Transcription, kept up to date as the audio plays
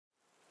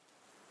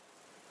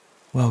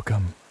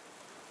Welcome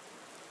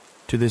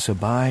to this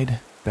Abide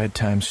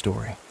Bedtime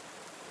Story.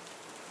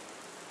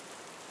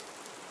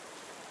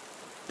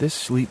 This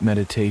sleep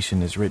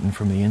meditation is written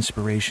from the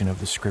inspiration of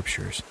the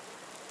Scriptures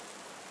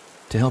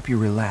to help you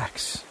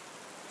relax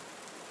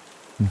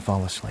and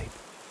fall asleep.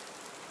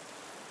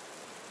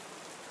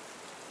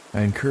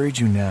 I encourage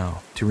you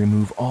now to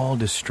remove all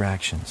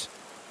distractions,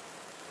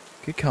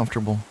 get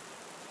comfortable,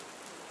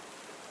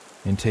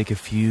 and take a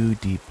few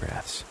deep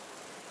breaths.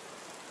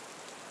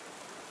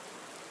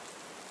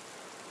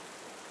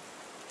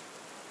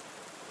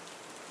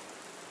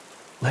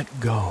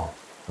 Let go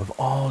of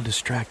all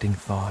distracting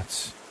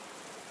thoughts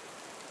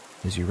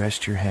as you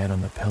rest your head on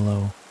the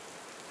pillow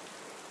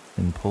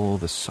and pull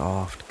the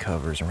soft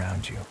covers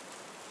around you.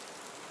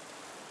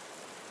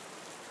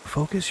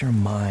 Focus your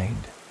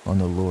mind on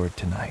the Lord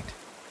tonight.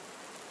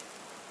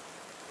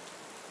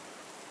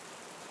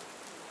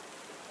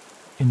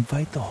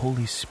 Invite the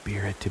Holy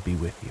Spirit to be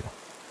with you.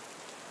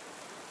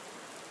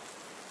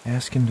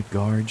 Ask Him to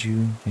guard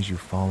you as you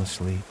fall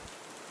asleep,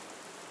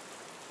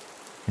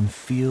 and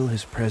feel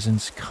His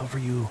presence cover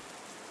you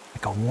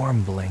like a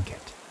warm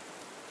blanket,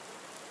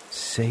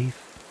 safe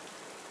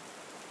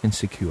and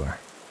secure.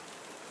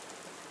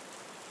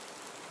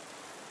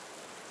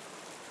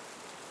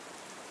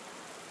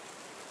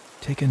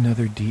 Take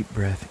another deep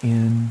breath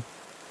in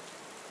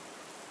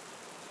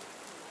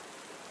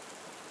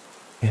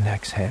and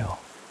exhale.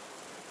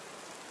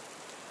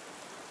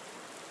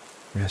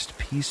 Rest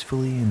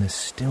peacefully in the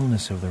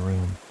stillness of the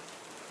room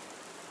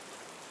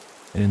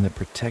and in the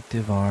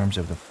protective arms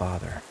of the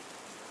Father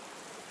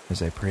as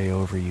I pray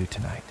over you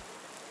tonight.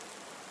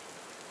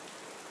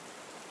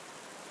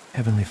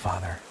 Heavenly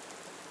Father,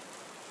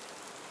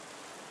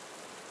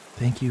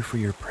 thank you for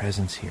your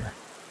presence here.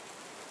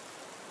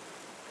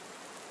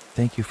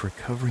 Thank you for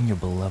covering your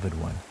beloved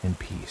one in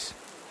peace.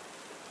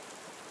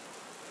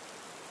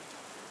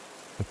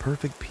 The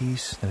perfect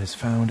peace that is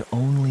found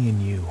only in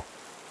you.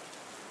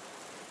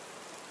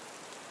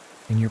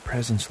 In your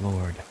presence,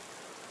 Lord,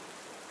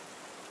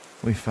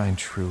 we find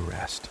true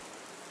rest.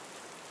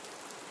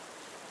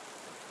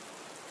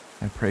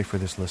 I pray for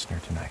this listener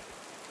tonight,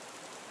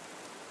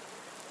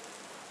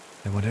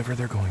 that whatever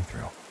they're going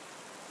through,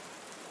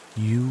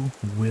 you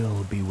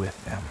will be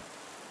with them.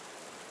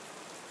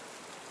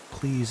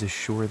 Please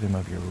assure them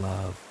of your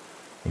love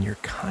and your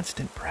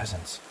constant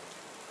presence.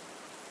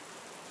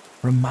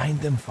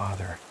 Remind them,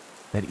 Father,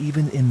 that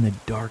even in the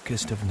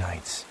darkest of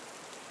nights,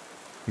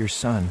 your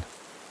Son,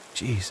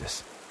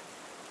 Jesus,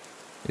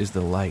 is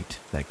the light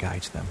that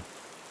guides them.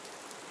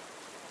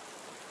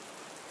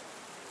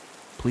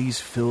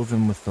 Please fill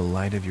them with the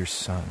light of your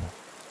Son,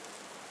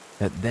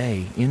 that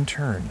they, in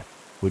turn,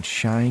 would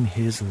shine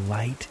His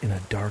light in a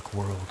dark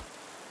world.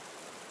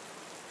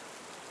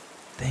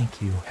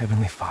 Thank you,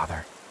 Heavenly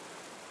Father,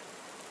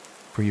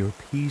 for your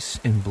peace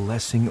and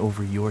blessing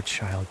over your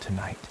child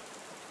tonight.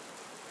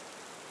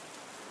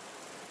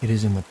 It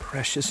is in the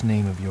precious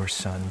name of your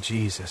Son,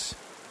 Jesus,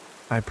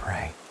 I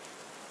pray.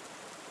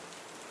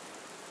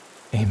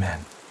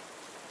 Amen.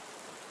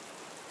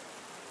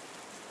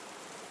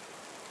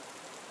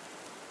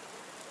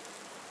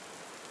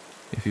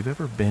 If you've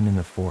ever been in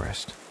the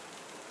forest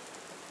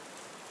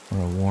on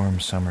a warm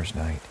summer's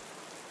night,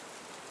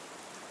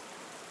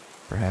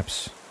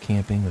 perhaps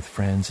camping with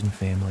friends and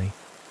family,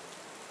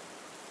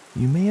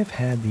 you may have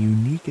had the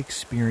unique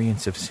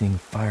experience of seeing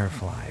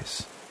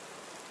fireflies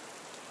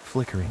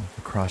flickering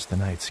across the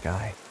night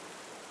sky.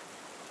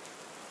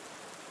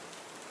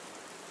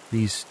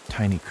 These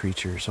tiny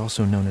creatures,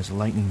 also known as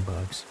lightning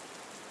bugs,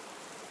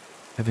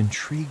 have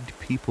intrigued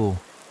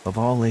people of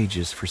all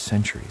ages for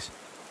centuries.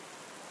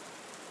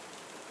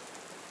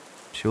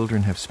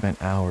 Children have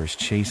spent hours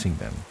chasing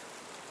them,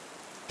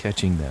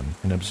 catching them,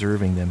 and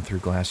observing them through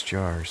glass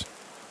jars.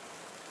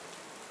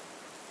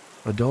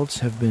 Adults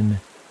have been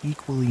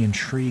equally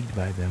intrigued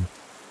by them,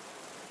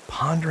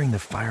 pondering the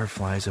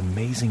firefly's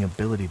amazing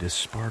ability to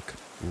spark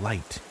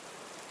light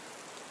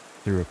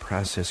through a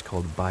process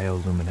called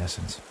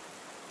bioluminescence.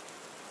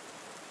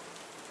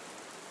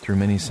 Through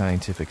many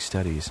scientific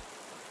studies,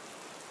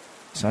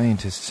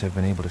 scientists have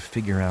been able to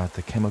figure out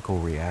the chemical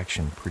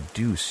reaction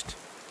produced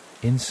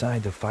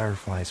inside the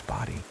firefly's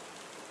body,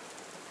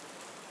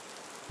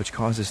 which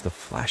causes the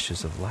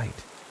flashes of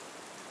light.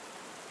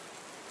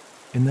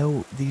 And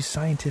though these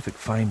scientific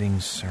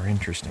findings are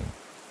interesting,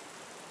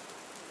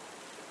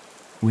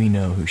 we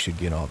know who should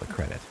get all the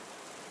credit.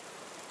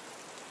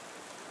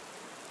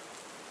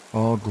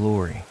 All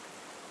glory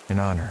and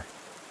honor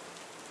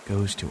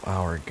goes to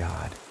our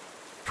God,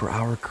 for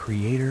our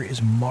Creator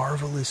is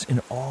marvelous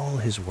in all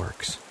His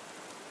works.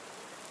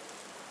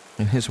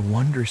 And His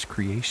wondrous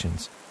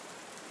creations,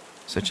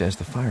 such as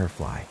the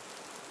firefly,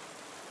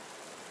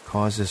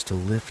 cause us to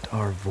lift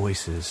our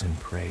voices in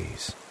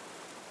praise.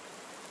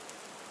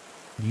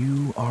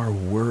 You are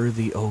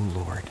worthy, O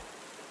Lord,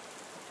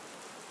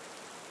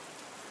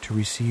 to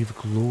receive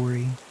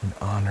glory and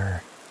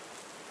honor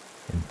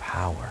and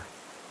power.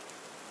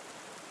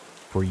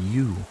 For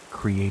you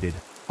created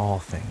all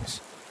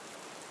things,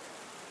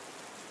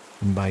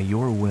 and by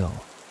your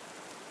will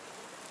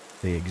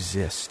They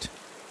exist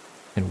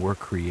and were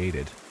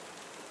created.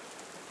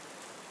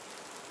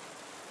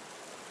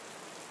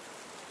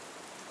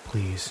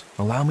 Please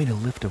allow me to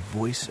lift a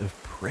voice of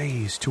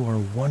praise to our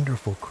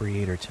wonderful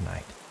Creator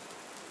tonight.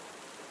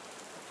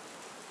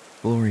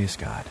 Glorious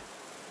God,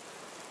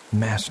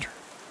 Master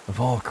of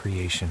all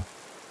creation,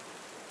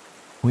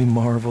 we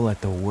marvel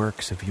at the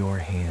works of your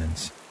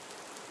hands.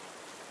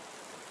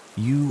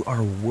 You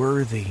are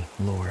worthy,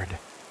 Lord,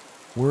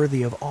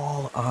 worthy of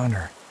all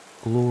honor,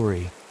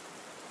 glory,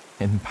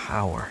 and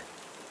power.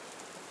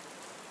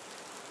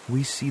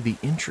 We see the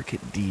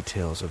intricate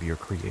details of your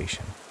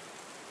creation,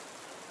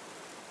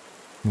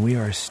 and we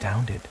are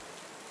astounded.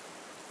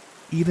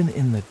 Even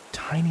in the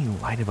tiny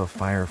light of a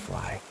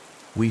firefly,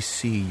 we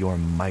see your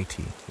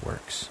mighty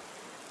works,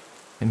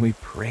 and we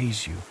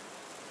praise you.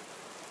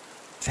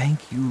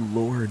 Thank you,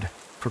 Lord,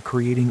 for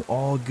creating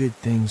all good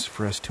things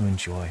for us to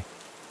enjoy.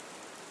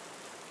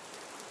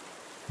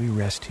 We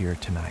rest here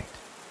tonight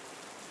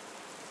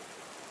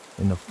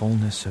in the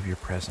fullness of your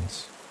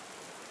presence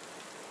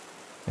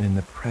and in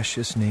the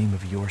precious name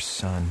of your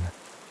Son,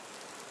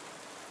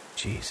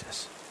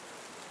 Jesus.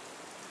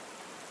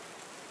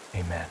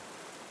 Amen.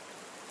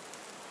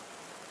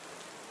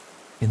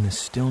 In the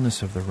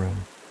stillness of the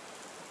room,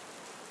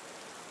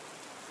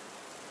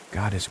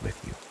 God is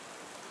with you.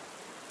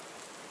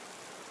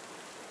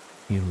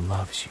 He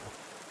loves you.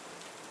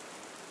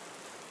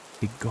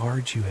 He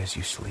guards you as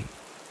you sleep.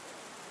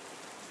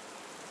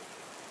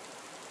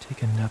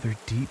 Take another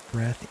deep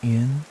breath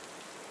in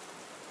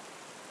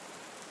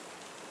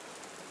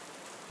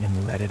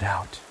and let it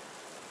out.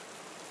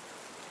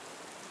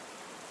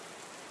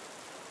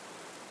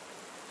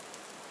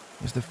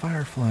 As the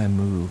firefly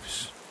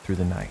moves through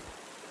the night,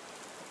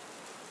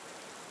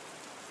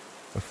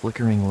 a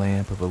flickering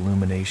lamp of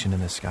illumination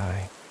in the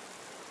sky,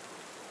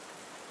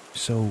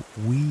 so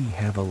we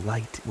have a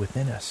light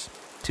within us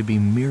to be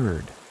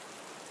mirrored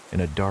in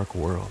a dark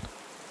world.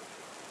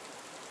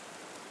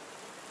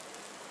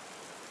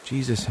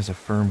 Jesus has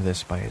affirmed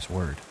this by his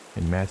word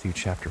in Matthew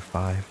chapter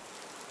 5,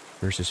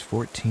 verses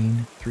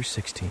 14 through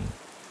 16.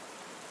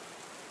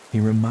 He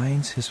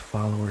reminds his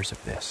followers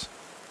of this.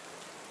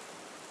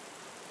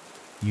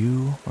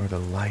 You are the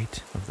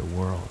light of the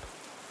world.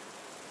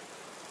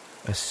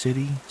 A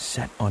city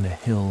set on a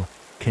hill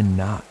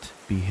cannot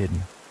be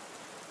hidden.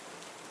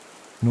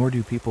 Nor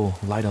do people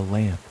light a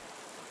lamp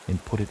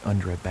and put it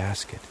under a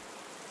basket,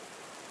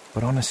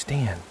 but on a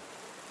stand,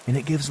 and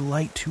it gives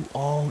light to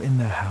all in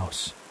the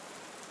house.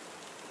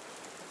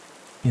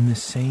 In the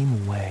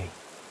same way,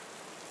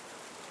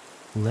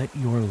 let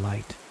your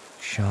light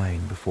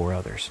shine before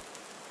others,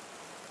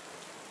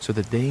 so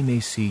that they may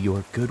see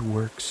your good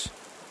works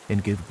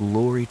and give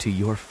glory to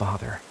your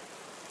Father,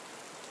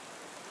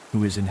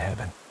 who is in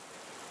heaven.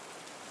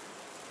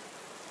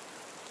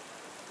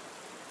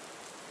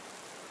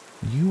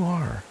 You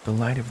are the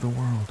light of the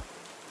world.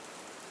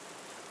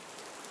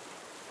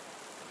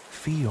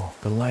 Feel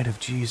the light of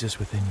Jesus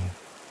within you,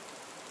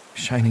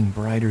 shining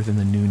brighter than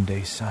the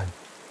noonday sun.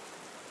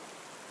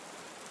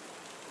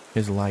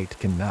 His light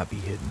cannot be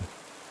hidden,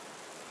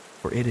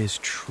 for it is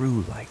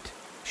true light,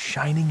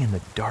 shining in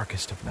the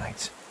darkest of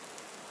nights.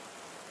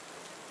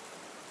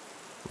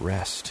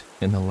 Rest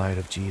in the light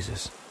of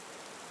Jesus,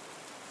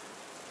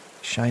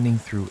 shining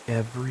through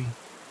every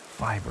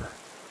fiber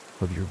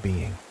of your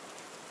being.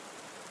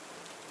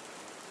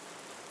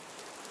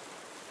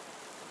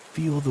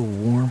 Feel the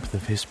warmth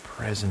of his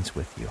presence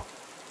with you.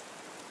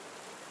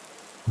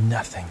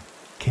 Nothing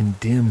can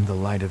dim the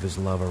light of his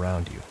love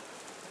around you,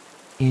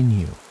 in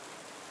you,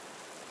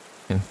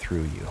 and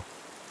through you.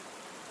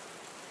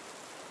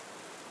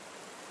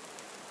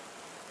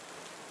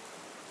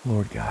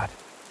 Lord God,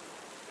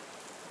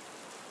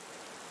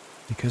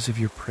 because of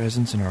your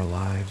presence in our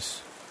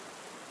lives,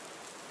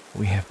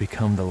 we have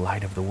become the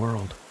light of the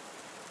world.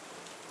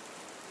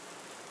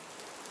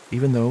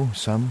 Even though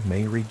some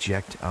may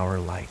reject our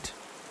light,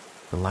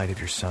 the light of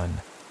your Son,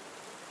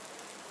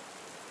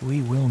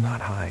 we will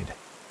not hide.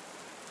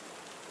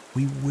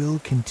 We will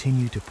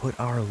continue to put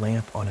our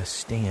lamp on a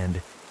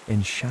stand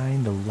and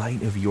shine the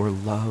light of your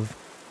love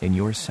and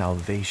your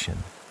salvation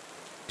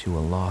to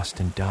a lost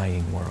and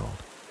dying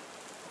world.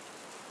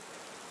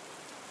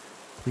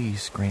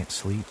 Please grant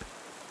sleep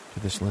to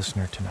this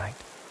listener tonight.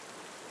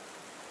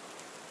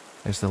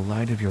 As the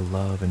light of your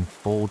love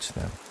enfolds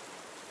them,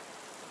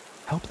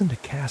 help them to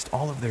cast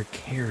all of their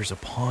cares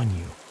upon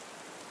you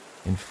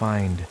and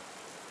find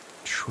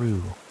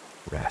true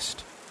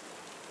rest.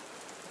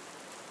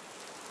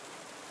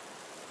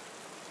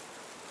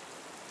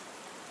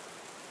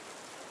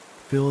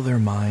 Fill their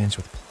minds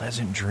with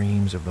pleasant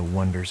dreams of the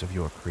wonders of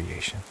your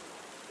creation,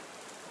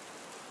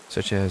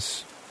 such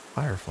as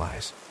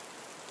fireflies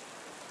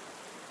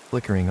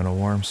flickering on a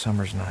warm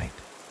summer's night,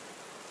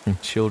 and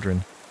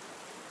children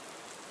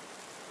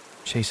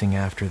chasing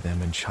after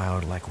them in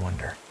childlike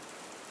wonder.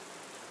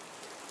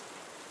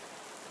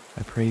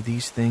 I pray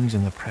these things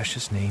in the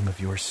precious name of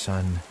your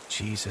Son,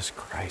 Jesus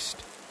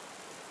Christ.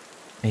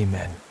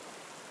 Amen.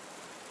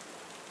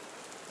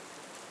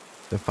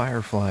 The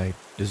firefly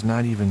does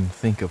not even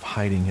think of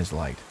hiding his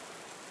light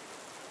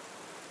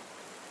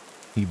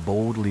he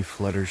boldly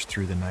flutters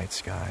through the night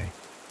sky,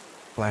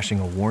 flashing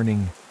a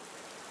warning,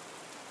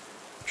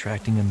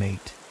 attracting a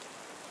mate,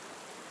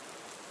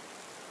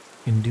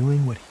 and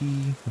doing what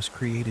he was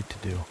created to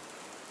do.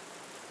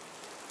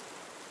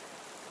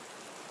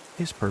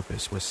 His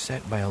purpose was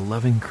set by a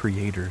loving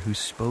creator who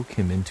spoke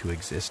him into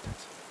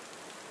existence,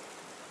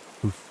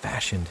 who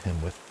fashioned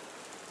him with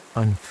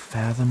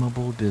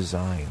unfathomable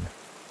design.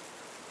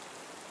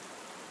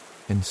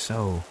 And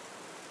so,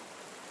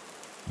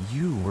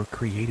 you were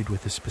created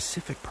with a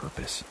specific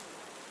purpose: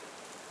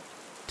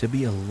 to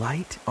be a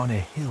light on a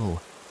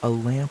hill, a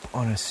lamp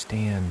on a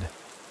stand,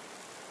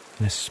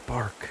 and a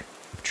spark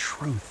of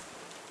truth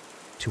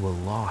to a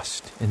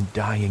lost and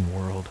dying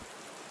world.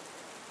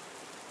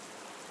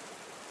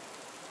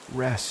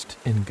 Rest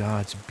in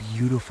God's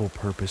beautiful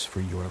purpose for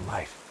your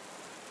life.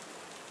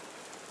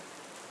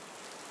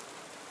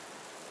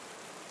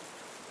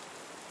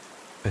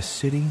 A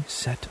city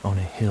set on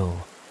a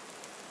hill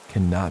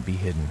cannot be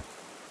hidden.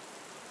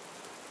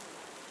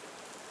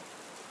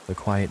 The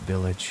quiet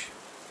village,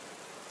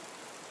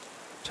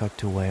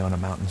 tucked away on a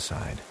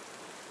mountainside,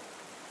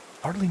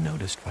 hardly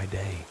noticed by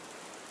day,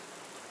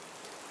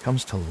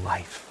 comes to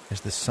life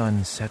as the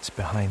sun sets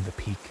behind the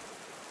peak.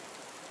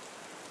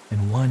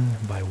 And one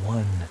by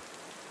one,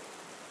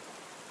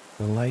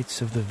 the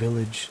lights of the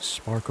village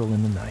sparkle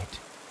in the night,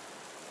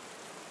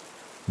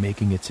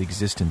 making its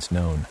existence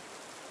known.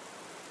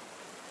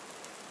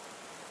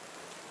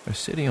 A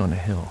city on a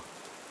hill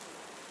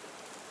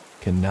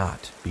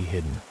cannot be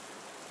hidden.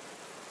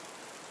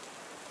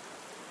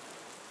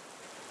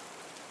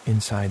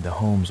 Inside the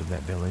homes of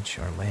that village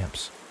are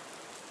lamps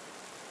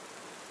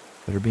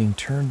that are being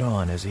turned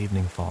on as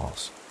evening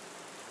falls.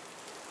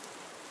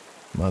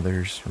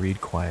 Mothers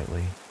read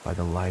quietly by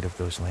the light of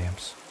those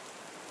lamps.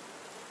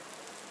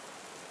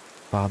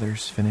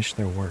 Fathers finish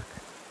their work,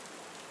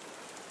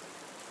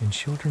 and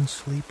children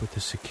sleep with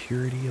the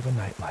security of a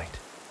nightlight,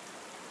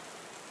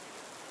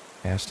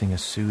 casting a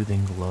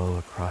soothing glow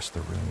across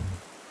the room.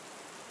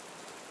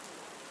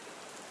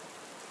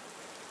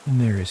 And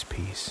there is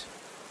peace.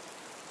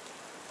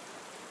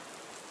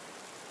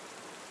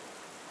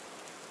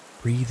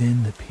 Breathe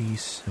in the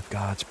peace of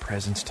God's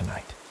presence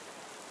tonight.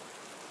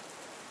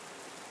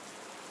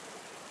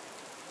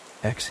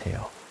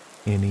 Exhale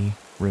any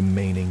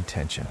remaining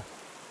tension.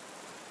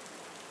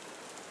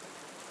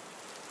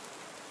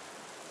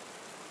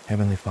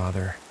 Heavenly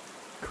Father,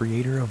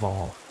 Creator of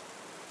all,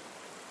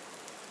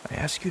 I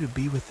ask you to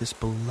be with this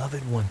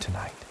beloved one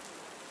tonight.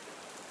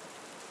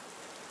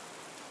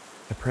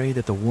 I pray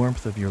that the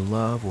warmth of your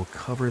love will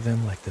cover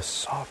them like the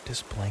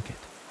softest blanket.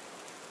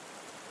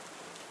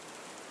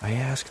 I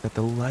ask that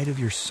the light of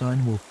your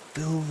sun will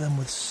fill them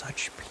with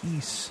such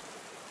peace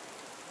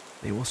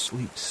they will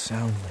sleep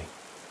soundly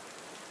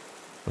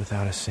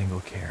without a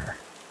single care.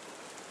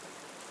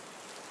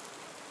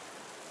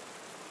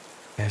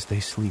 As they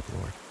sleep,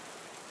 Lord,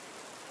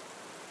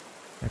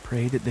 I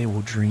pray that they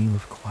will dream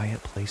of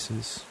quiet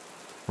places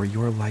where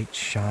your light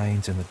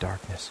shines in the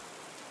darkness.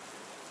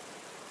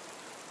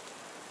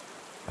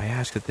 I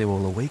ask that they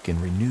will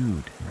awaken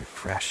renewed and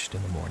refreshed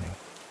in the morning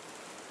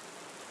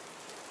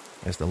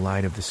as the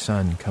light of the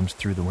sun comes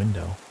through the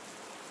window.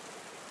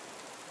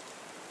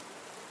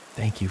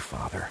 Thank you,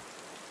 Father,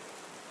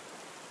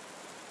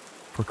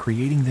 for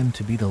creating them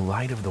to be the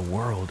light of the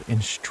world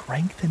and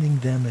strengthening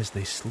them as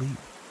they sleep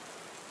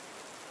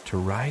to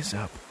rise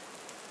up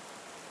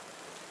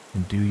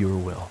and do your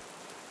will.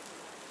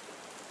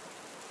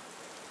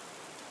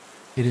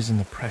 It is in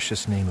the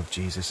precious name of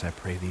Jesus I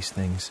pray these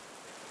things.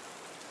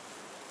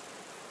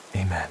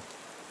 Amen.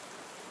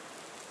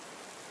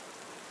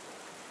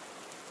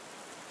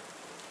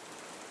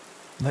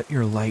 Let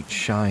your light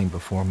shine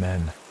before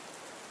men,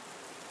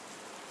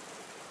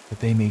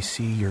 that they may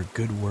see your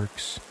good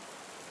works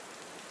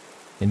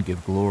and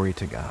give glory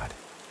to God.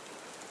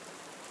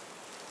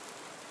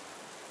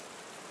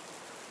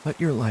 Let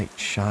your light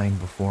shine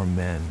before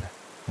men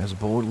as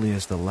boldly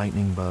as the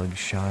lightning bug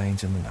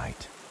shines in the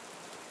night.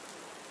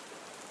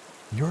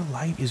 Your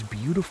light is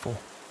beautiful,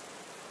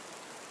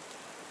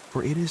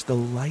 for it is the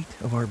light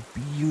of our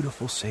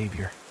beautiful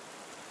Savior.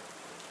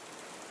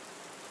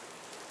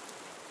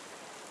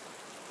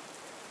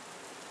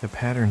 The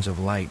patterns of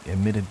light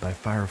emitted by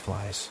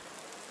fireflies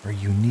are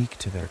unique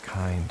to their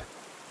kind.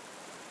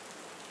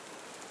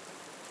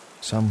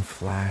 Some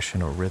flash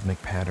in a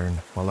rhythmic pattern,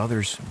 while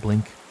others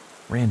blink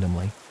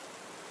randomly,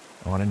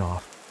 on and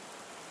off.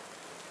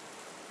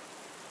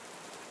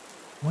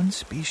 One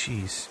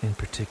species in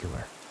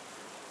particular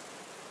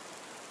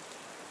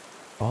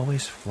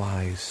always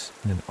flies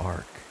in an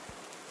arc,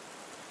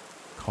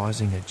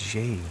 causing a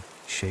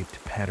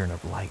J-shaped pattern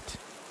of light.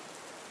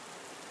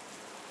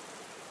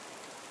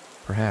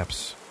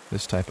 Perhaps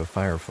this type of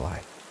firefly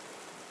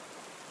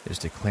is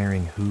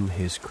declaring who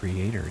his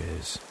creator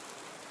is: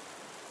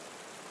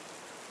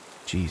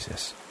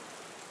 Jesus.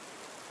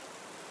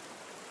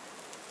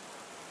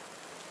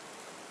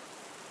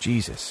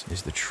 Jesus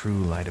is the true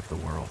light of the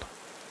world,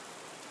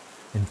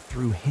 and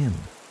through him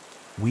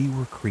we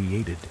were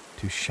created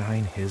to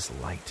shine his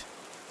light.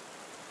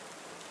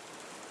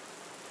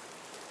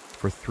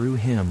 For through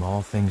him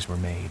all things were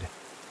made.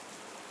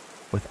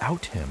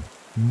 Without him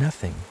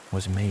nothing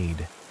was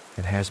made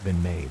that has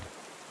been made.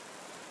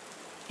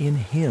 In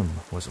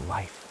him was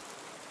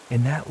life,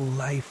 and that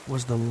life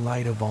was the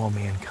light of all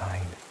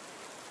mankind.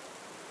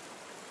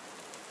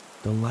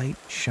 The light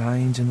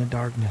shines in the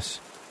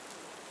darkness,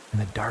 and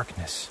the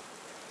darkness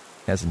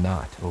has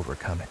not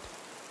overcome it.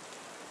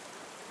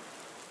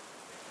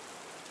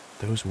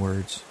 Those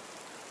words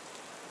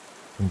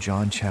from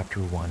John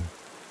chapter 1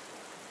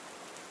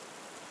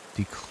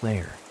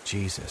 declare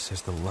Jesus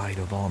as the light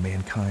of all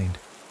mankind.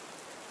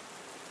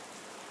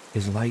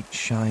 His light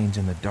shines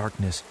in the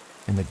darkness,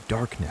 and the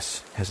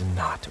darkness has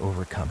not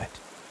overcome it.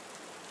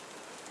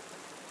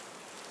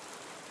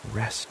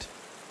 Rest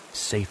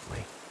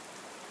safely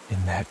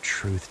in that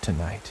truth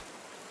tonight.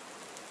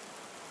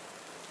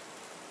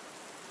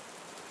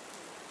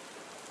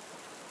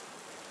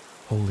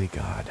 Holy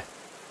God,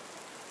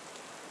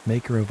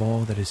 maker of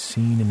all that is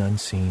seen and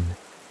unseen,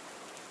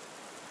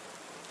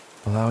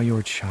 allow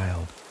your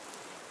child to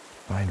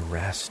find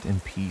rest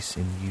and peace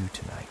in you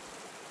tonight.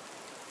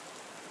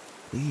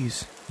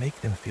 Please make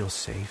them feel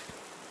safe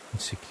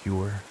and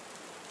secure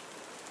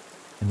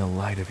in the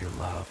light of your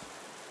love.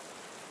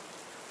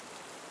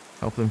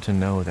 Help them to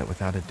know that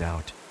without a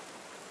doubt,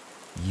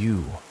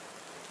 you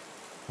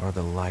are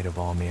the light of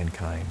all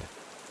mankind.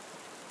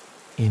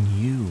 In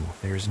you,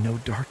 there is no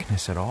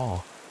darkness at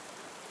all.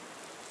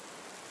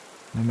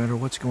 No matter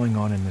what's going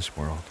on in this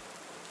world,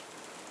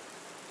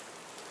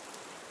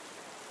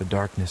 the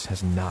darkness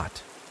has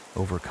not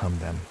overcome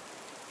them.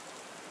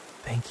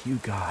 Thank you,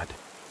 God.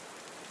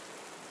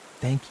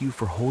 Thank you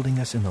for holding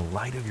us in the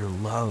light of your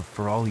love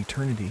for all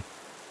eternity.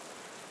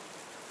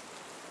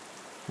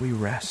 We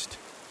rest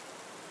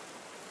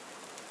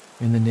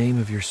in the name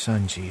of your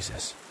Son,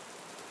 Jesus.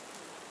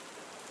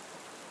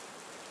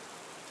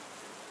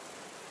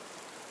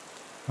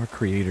 Our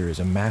Creator is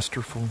a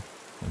masterful,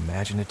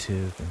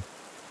 imaginative, and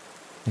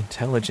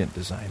intelligent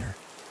designer.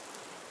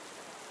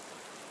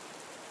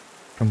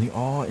 From the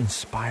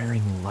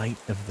awe-inspiring light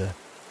of the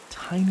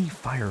tiny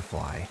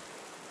firefly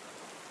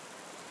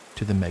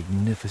to the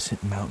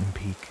magnificent mountain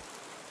peak,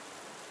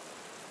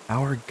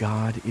 our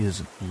God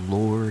is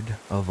Lord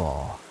of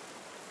all.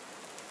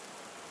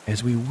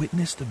 As we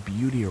witness the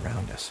beauty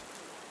around us,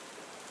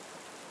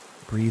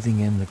 breathing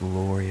in the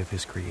glory of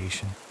his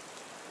creation,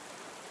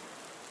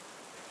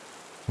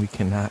 we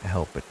cannot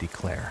help but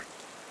declare,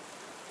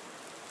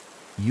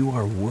 you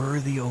are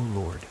worthy, O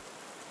Lord,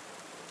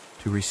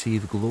 to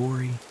receive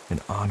glory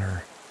and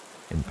honor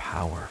and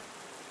power,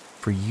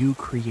 for you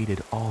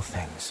created all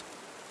things,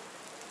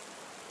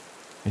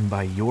 and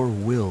by your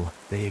will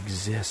they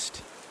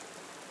exist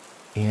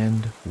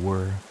and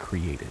were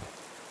created.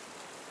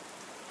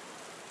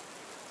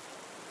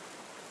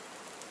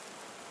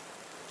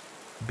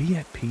 Be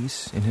at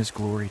peace in his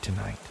glory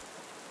tonight,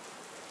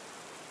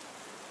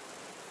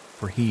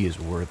 for he is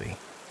worthy.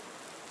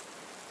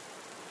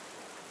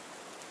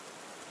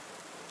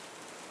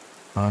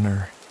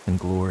 Honor and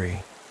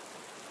glory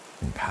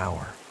and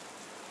power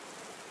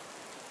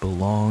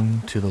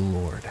belong to the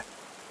Lord.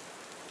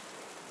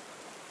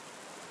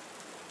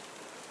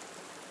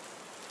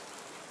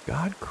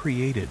 God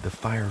created the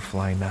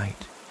firefly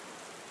night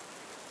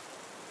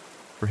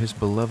for his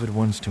beloved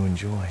ones to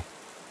enjoy.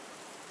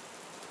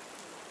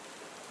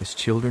 His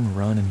children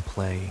run and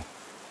play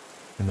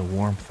in the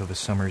warmth of a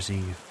summer's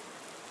eve.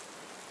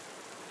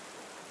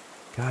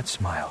 God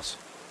smiles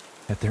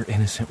at their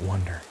innocent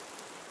wonder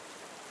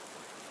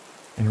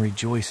and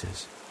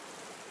rejoices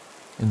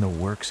in the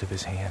works of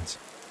his hands.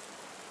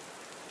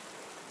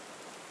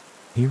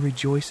 He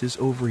rejoices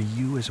over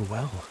you as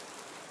well,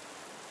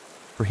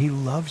 for he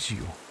loves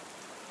you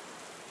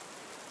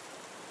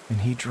and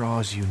he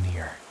draws you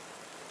near.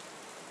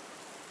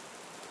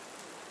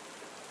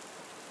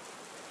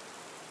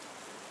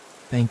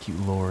 Thank you,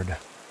 Lord,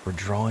 for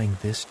drawing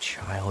this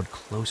child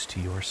close to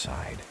your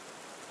side.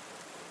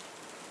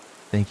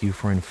 Thank you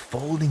for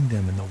enfolding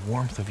them in the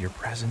warmth of your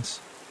presence.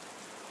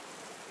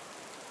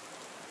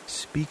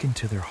 Speak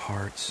into their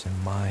hearts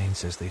and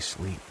minds as they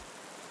sleep,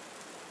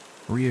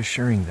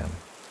 reassuring them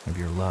of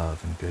your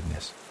love and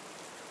goodness.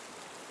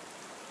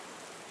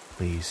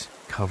 Please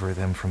cover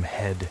them from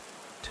head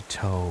to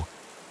toe,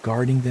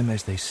 guarding them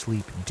as they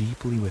sleep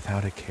deeply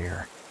without a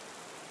care.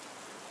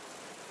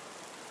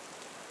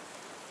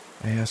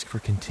 I ask for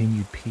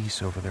continued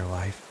peace over their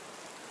life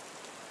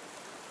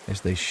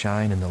as they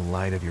shine in the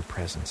light of your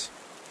presence.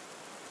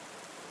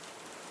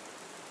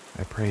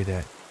 I pray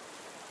that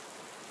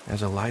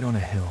as a light on a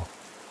hill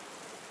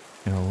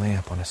and a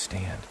lamp on a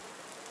stand,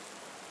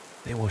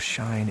 they will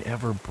shine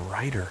ever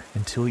brighter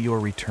until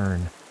your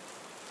return.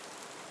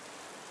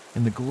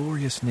 In the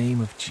glorious name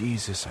of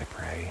Jesus, I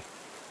pray.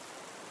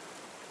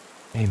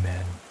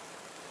 Amen.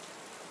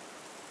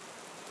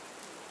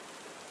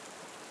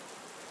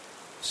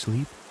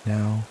 Sleep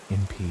now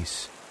in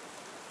peace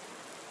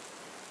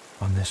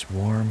on this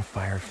warm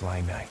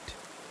firefly night.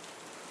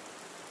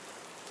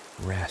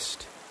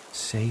 Rest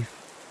safe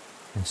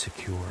and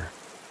secure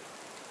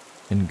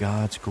in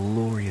God's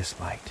glorious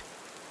light.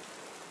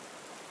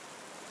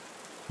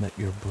 Let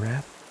your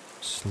breath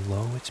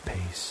slow its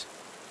pace,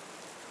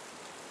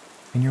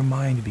 and your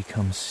mind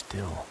become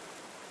still.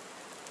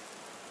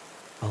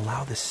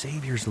 Allow the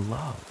Savior's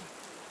love,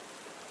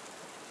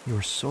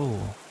 your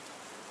soul,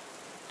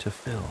 to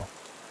fill.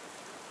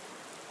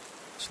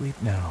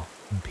 Sleep now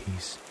in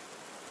peace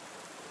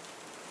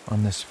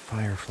on this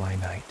firefly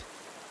night.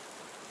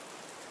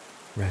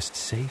 Rest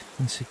safe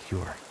and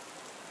secure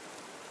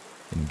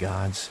in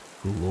God's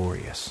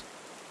glorious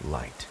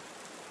light.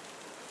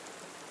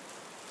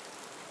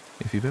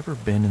 If you've ever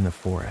been in the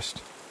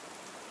forest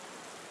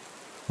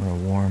on a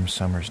warm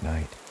summer's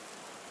night,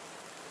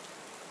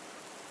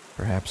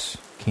 perhaps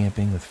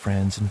camping with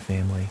friends and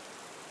family,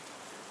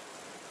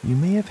 you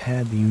may have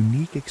had the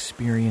unique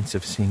experience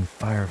of seeing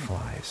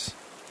fireflies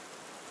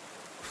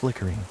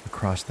flickering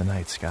across the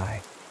night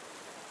sky.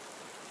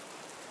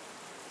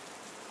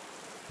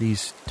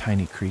 These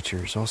tiny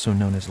creatures, also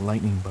known as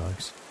lightning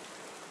bugs,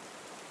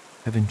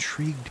 have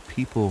intrigued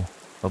people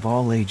of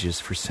all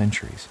ages for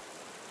centuries.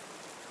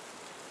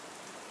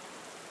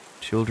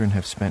 Children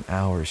have spent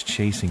hours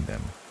chasing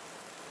them,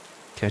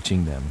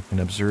 catching them, and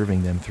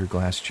observing them through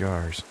glass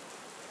jars.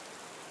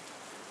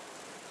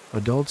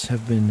 Adults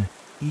have been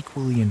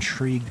equally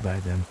intrigued by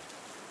them,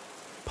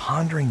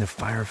 pondering the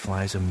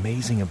firefly's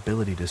amazing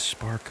ability to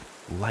spark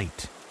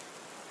light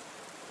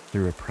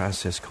through a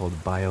process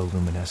called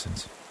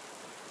bioluminescence.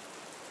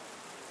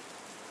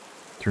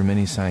 Through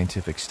many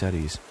scientific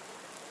studies,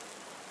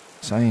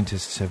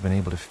 scientists have been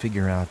able to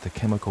figure out the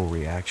chemical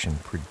reaction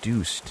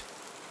produced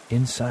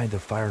inside the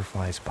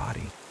firefly's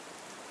body,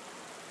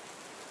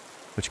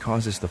 which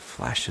causes the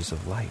flashes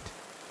of light.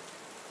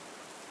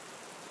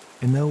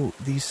 And though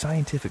these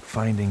scientific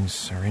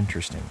findings are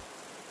interesting,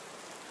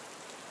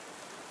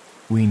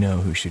 we know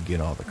who should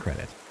get all the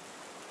credit.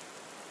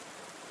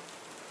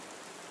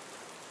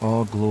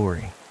 All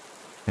glory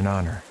and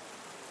honor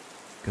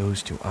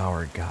goes to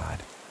our God,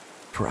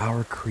 for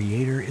our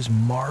Creator is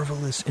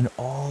marvelous in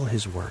all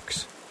His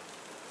works.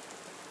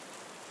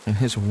 And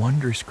His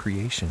wondrous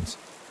creations,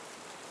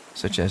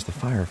 such as the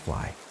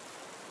firefly,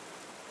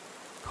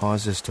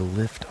 cause us to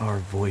lift our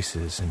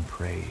voices in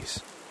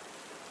praise.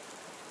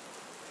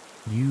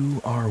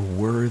 You are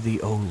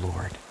worthy, O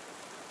Lord,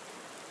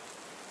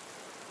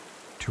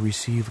 to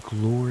receive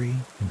glory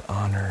and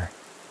honor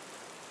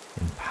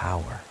and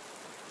power.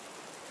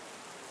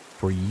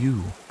 For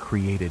you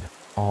created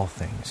all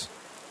things,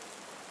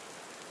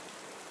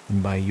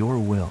 and by your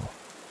will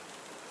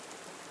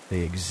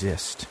they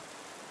exist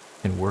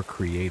and were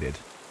created.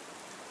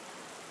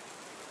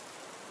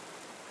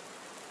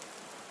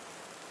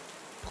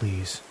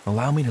 Please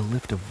allow me to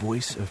lift a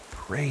voice of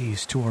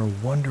praise to our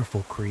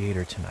wonderful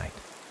Creator tonight.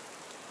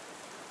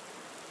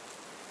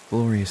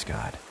 Glorious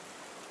God,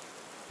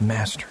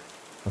 Master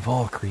of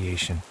all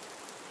creation,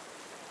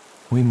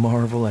 we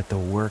marvel at the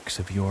works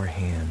of your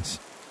hands.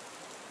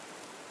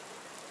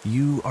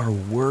 You are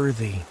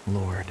worthy,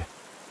 Lord,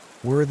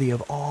 worthy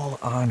of all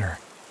honor,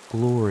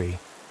 glory,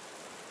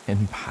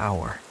 and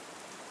power.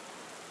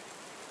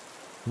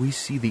 We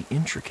see the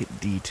intricate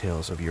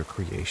details of your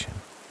creation,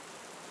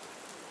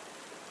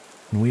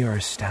 and we are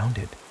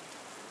astounded.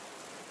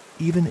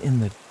 Even in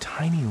the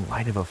tiny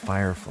light of a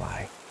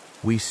firefly,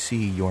 we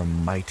see your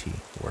mighty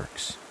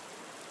works,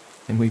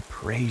 and we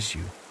praise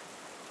you.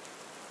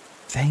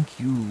 Thank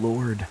you,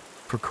 Lord,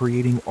 for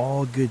creating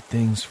all good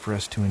things for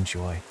us to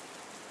enjoy.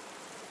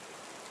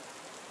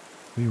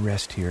 We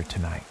rest here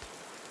tonight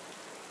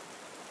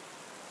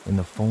in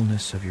the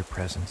fullness of your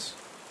presence,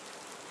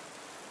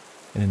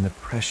 and in the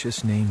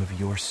precious name of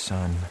your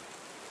Son,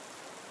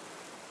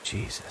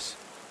 Jesus.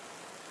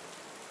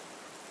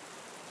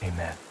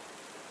 Amen.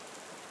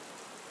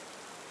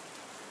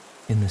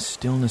 In the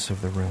stillness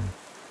of the room,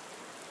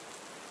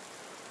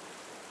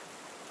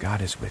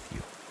 God is with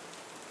you.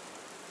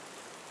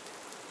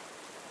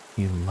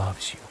 He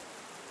loves you.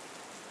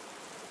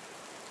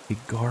 He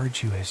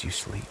guards you as you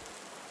sleep.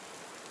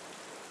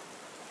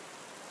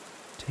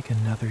 Take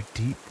another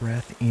deep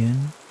breath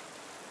in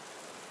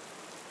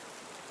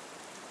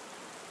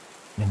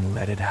and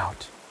let it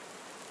out.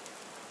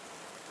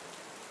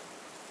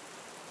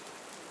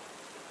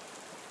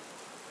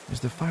 As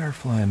the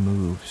firefly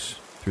moves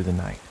through the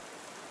night,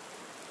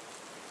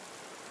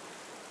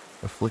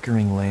 a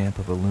flickering lamp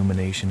of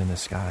illumination in the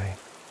sky,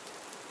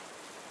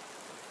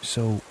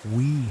 so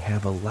we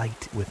have a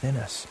light within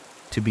us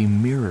to be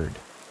mirrored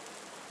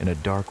in a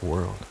dark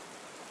world.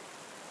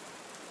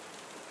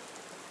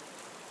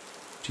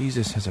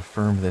 Jesus has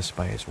affirmed this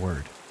by his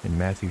word in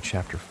Matthew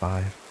chapter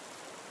 5,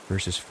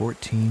 verses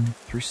 14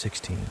 through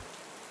 16.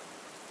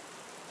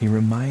 He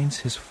reminds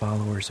his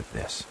followers of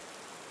this.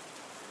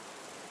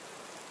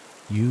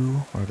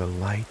 You are the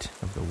light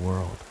of the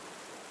world.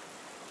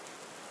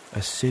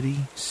 A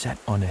city set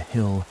on a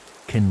hill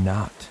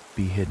cannot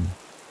be hidden.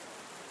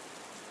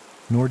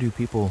 Nor do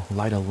people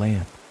light a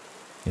lamp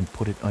and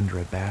put it under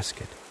a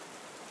basket,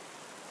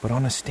 but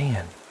on a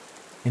stand,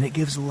 and it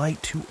gives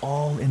light to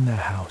all in the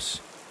house.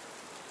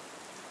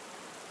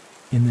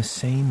 In the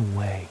same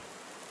way,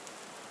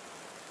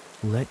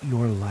 let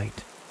your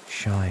light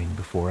shine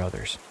before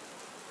others,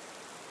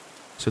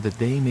 so that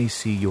they may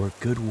see your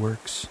good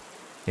works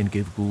and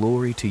give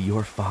glory to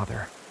your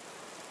Father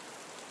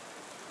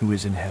who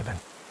is in heaven.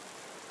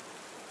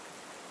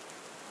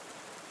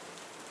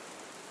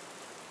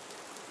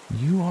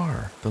 You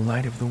are the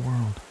light of the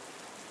world.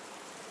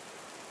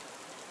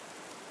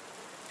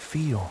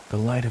 Feel the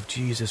light of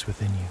Jesus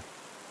within you,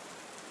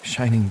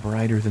 shining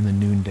brighter than the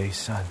noonday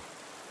sun.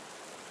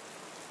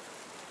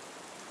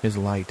 His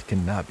light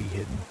cannot be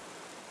hidden,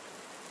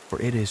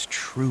 for it is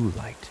true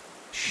light,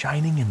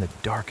 shining in the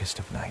darkest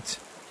of nights.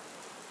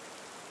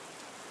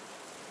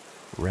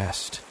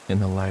 Rest in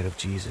the light of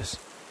Jesus,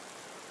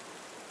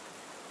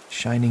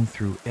 shining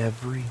through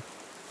every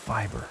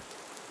fiber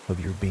of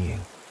your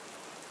being.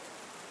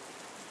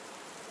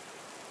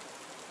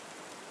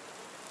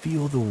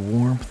 Feel the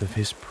warmth of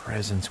His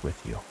presence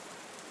with you.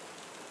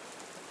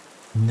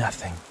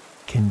 Nothing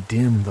can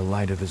dim the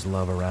light of His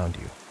love around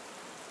you,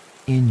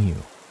 in you,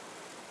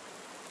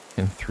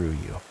 and through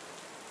you.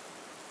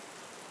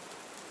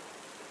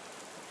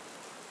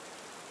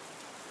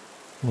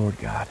 Lord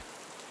God,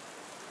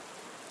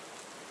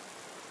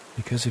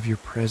 because of your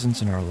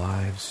presence in our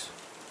lives,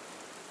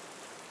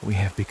 we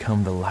have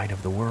become the light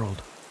of the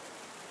world.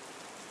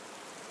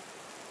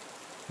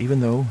 Even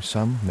though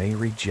some may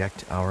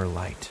reject our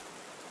light,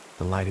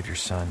 the light of your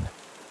Son,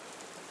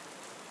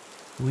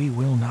 we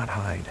will not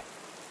hide.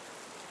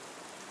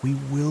 We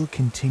will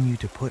continue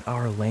to put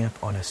our lamp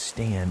on a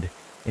stand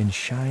and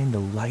shine the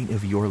light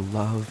of your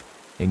love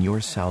and your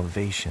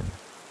salvation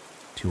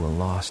to a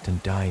lost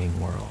and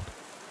dying world.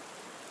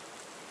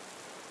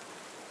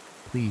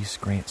 Please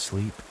grant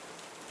sleep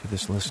to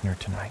this listener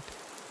tonight.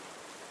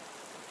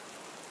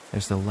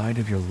 As the light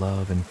of your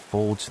love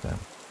enfolds them,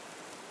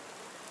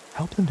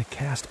 help them to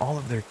cast all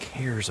of their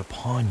cares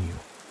upon you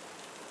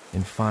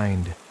and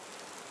find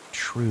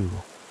true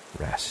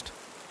rest.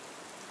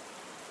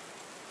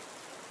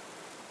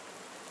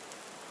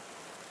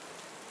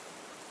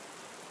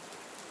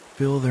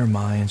 Fill their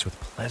minds with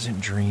pleasant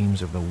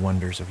dreams of the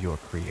wonders of your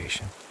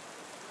creation,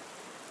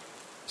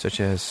 such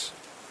as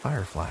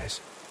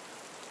fireflies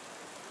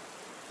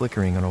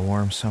flickering on a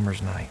warm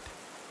summer's night,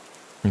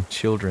 and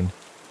children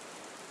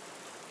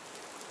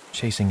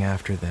chasing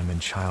after them in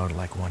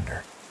childlike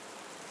wonder.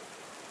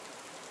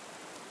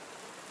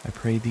 I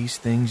pray these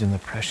things in the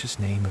precious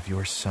name of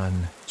your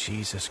Son,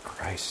 Jesus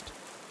Christ.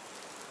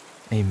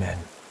 Amen.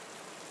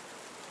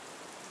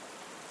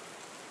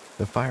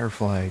 The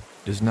firefly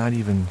does not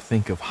even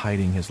think of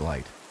hiding his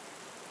light.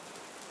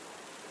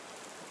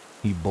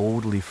 He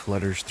boldly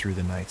flutters through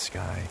the night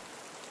sky,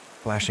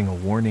 flashing a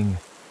warning,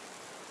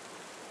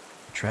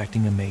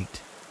 attracting a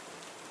mate,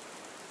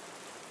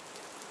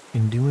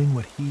 and doing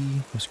what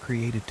he was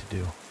created to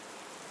do.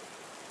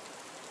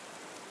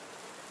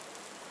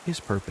 His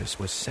purpose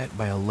was set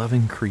by a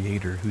loving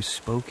Creator who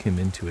spoke him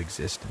into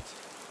existence,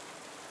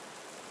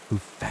 who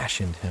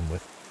fashioned him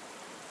with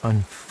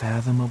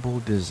unfathomable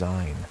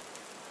design.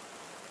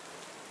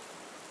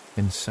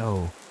 And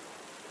so,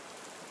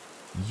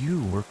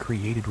 you were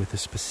created with a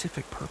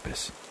specific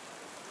purpose: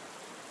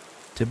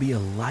 to be a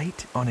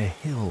light on a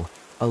hill,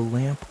 a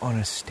lamp on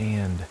a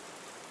stand,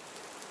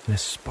 and a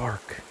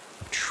spark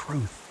of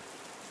truth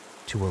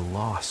to a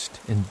lost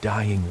and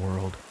dying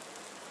world.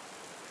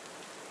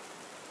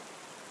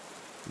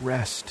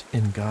 Rest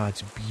in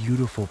God's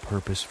beautiful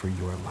purpose for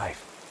your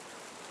life.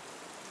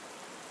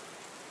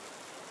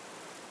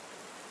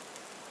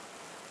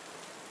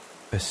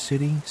 A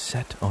city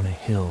set on a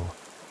hill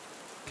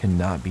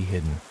cannot be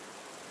hidden.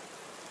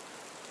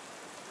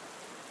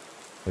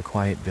 The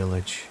quiet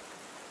village,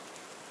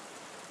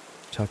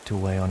 tucked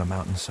away on a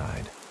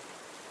mountainside,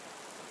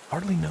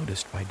 hardly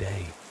noticed by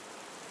day,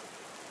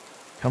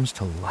 comes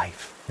to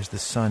life as the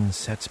sun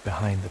sets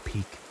behind the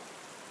peak.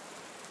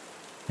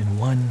 And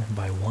one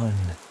by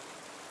one,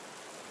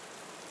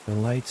 the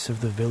lights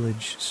of the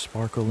village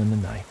sparkle in the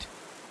night,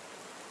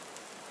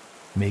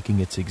 making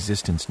its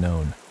existence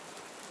known.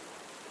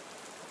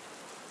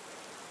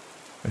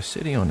 A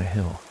city on a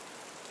hill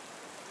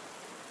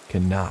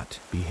cannot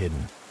be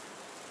hidden.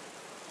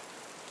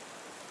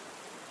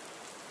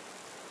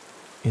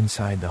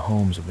 Inside the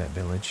homes of that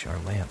village are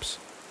lamps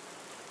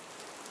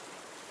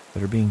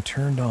that are being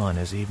turned on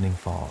as evening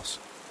falls.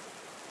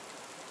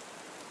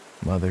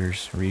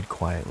 Mothers read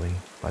quietly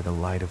by the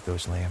light of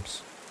those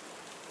lamps.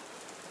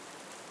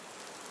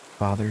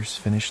 Fathers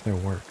finish their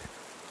work,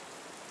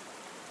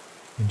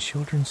 and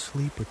children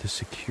sleep with the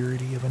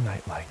security of a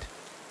nightlight,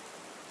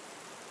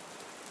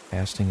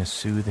 casting a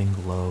soothing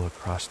glow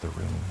across the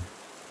room.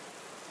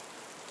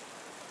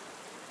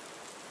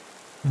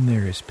 And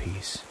there is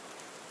peace.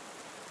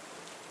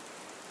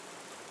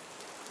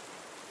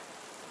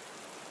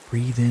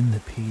 Breathe in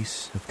the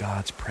peace of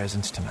God's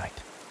presence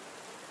tonight.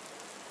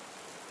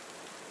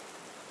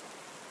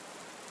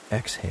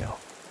 Exhale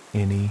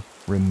any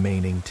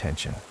remaining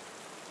tension.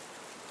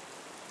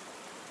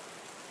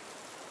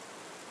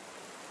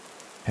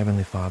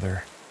 Heavenly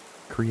Father,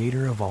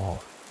 Creator of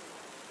all,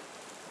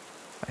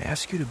 I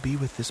ask you to be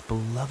with this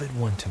beloved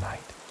one tonight.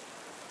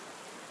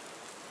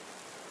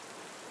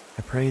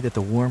 I pray that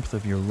the warmth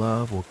of your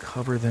love will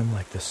cover them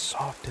like the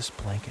softest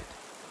blanket.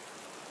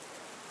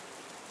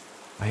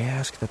 I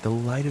ask that the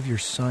light of your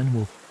sun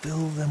will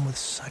fill them with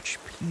such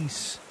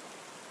peace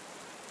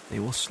they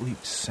will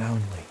sleep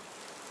soundly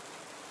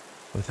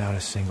without a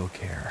single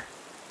care.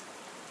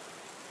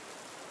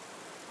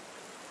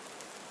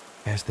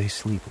 As they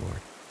sleep,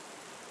 Lord,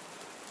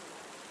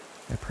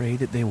 I pray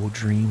that they will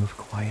dream of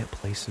quiet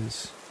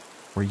places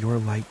where your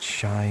light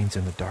shines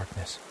in the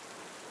darkness.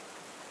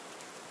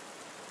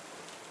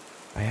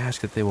 I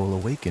ask that they will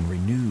awaken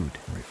renewed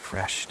and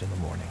refreshed in the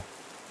morning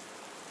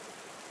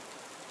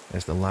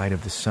as the light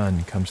of the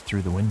sun comes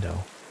through the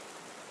window.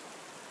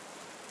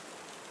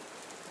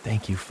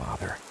 Thank you,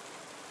 Father,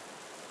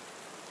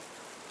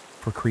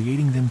 for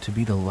creating them to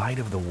be the light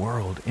of the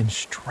world and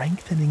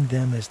strengthening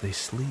them as they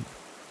sleep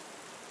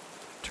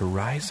to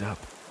rise up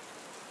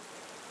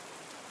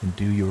and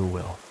do your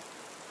will.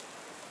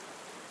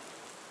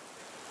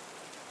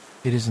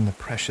 It is in the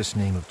precious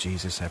name of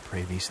Jesus I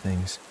pray these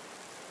things.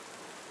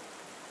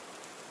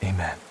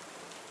 Amen.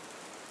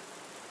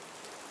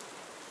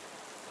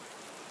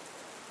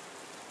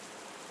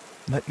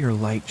 Let your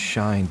light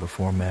shine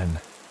before men,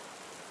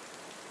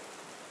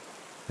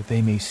 that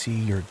they may see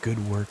your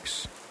good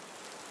works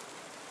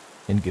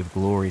and give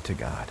glory to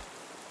God.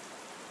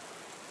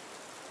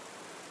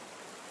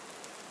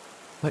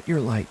 Let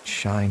your light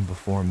shine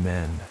before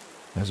men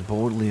as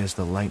boldly as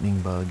the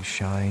lightning bug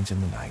shines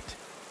in the night.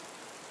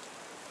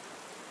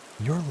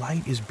 Your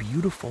light is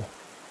beautiful,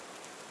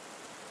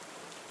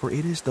 for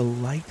it is the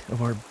light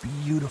of our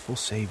beautiful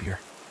Savior.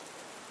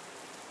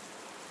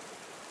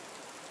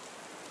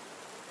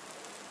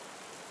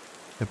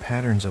 The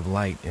patterns of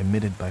light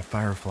emitted by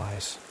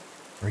fireflies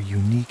are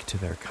unique to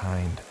their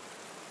kind.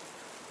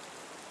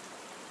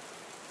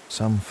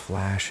 Some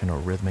flash in a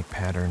rhythmic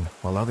pattern,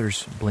 while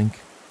others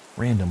blink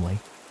randomly,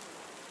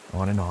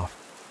 on and off.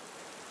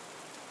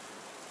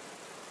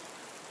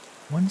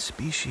 One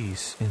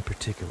species in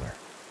particular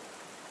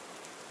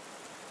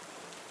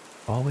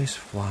always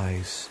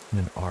flies in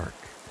an arc,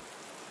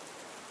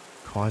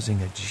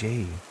 causing a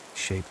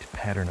J-shaped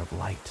pattern of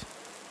light.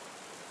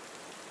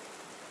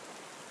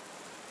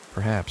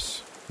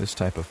 Perhaps this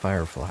type of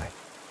firefly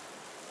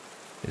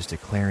is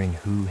declaring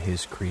who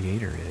his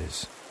creator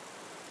is.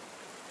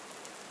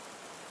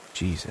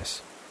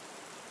 Jesus.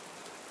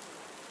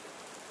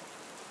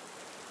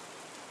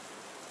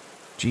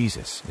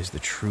 Jesus is the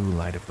true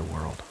light of the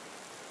world,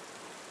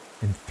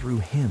 and through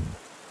him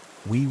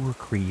we were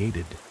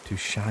created to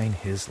shine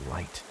his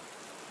light.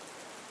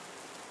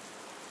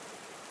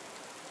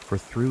 For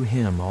through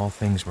him all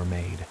things were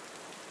made.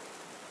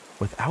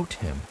 Without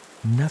him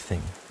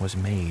nothing was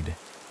made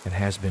that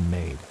has been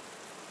made.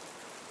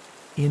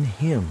 In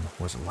him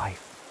was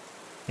life,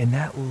 and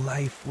that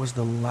life was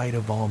the light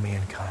of all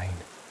mankind.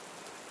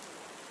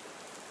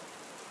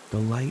 The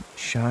light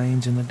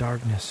shines in the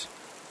darkness,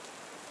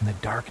 and the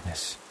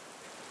darkness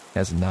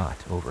has not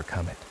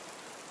overcome it.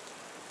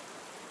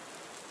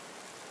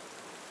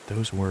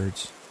 Those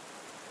words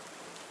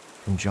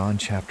from John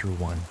chapter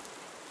 1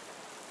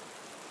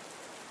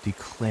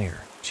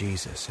 declare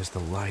Jesus as the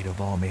light of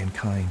all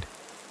mankind.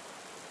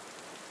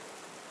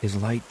 His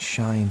light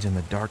shines in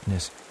the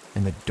darkness,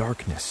 and the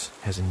darkness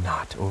has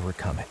not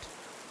overcome it.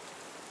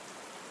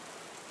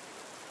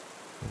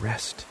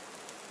 Rest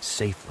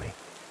safely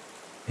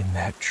in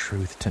that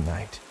truth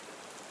tonight.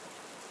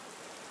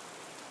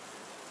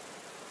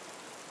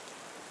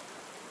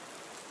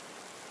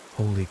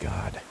 Holy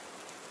God,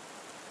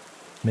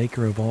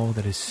 maker of all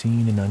that is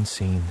seen and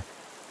unseen,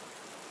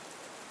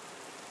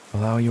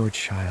 allow your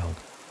child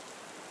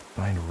to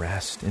find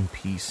rest and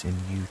peace in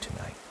you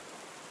tonight.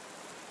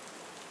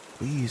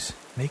 Please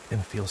make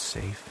them feel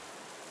safe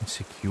and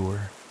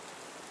secure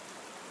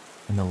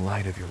in the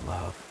light of your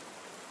love.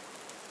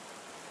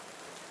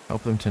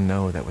 Help them to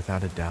know that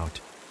without a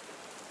doubt,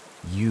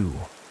 you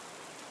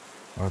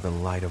are the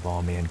light of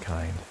all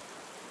mankind.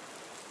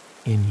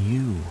 In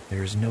you,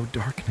 there is no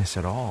darkness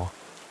at all.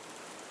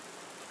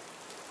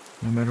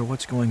 No matter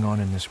what's going on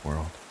in this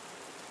world,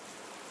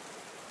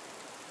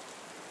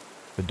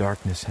 the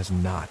darkness has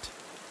not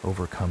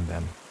overcome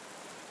them.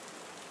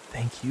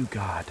 Thank you,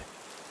 God.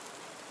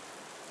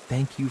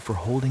 Thank you for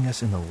holding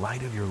us in the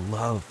light of your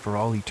love for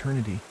all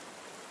eternity.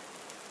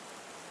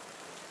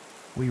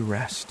 We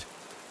rest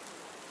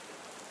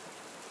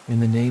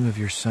in the name of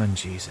your Son,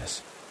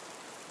 Jesus.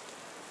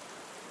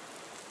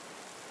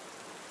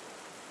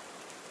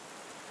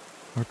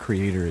 Our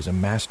Creator is a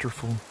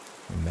masterful,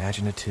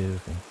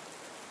 imaginative, and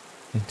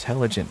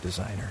intelligent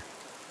designer.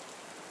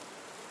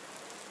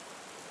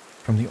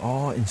 From the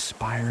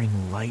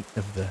awe-inspiring light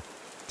of the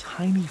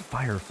tiny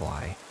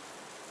firefly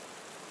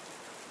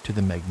to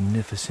the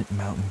magnificent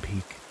mountain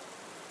peak,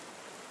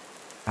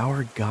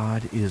 our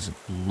God is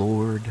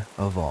Lord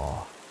of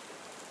all.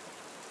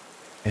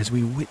 As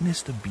we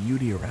witness the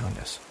beauty around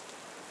us,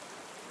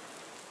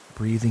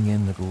 breathing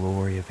in the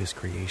glory of his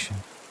creation,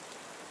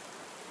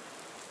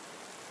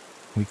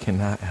 we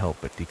cannot help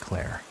but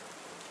declare,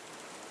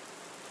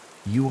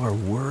 you are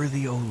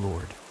worthy, O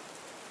Lord,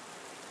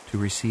 to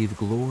receive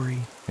glory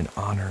and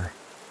honor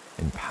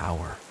and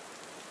power,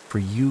 for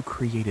you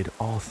created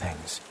all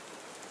things,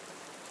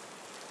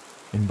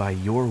 and by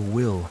your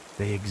will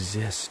they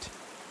exist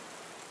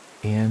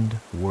and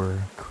were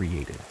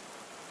created.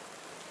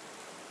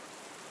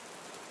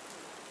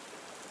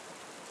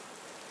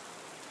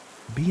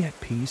 Be at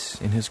peace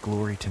in his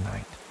glory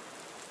tonight,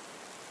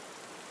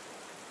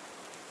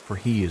 for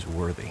he is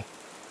worthy.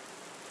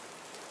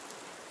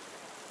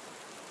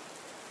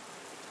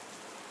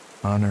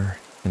 Honor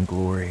and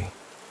glory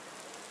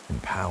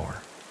and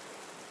power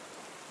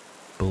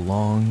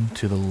belong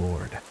to the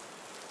Lord.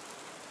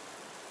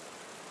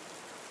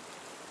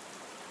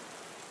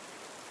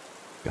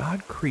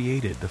 God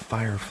created the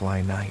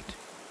firefly night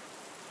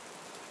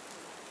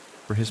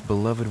for his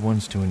beloved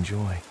ones to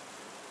enjoy.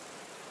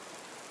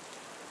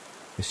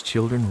 His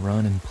children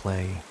run and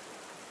play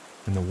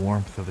in the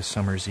warmth of a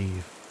summer's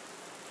eve.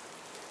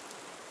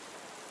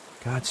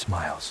 God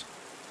smiles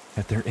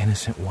at their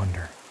innocent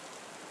wonder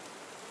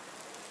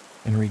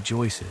and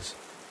rejoices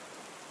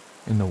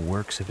in the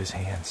works of his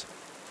hands.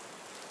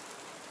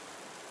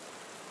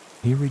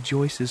 He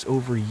rejoices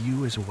over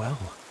you as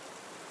well,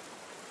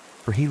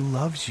 for he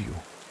loves you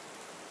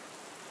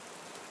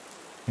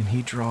and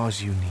he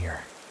draws you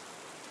near.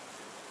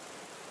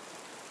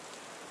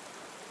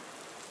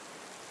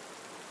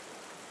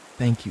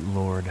 Thank you,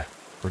 Lord,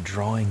 for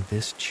drawing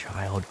this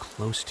child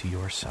close to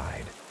your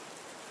side.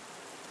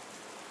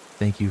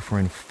 Thank you for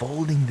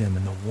enfolding them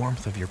in the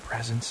warmth of your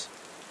presence.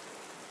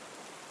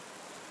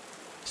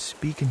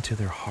 Speak into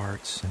their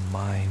hearts and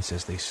minds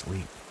as they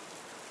sleep,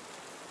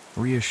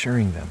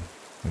 reassuring them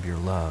of your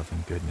love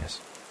and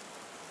goodness.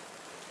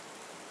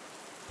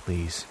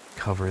 Please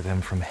cover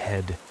them from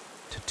head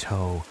to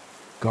toe,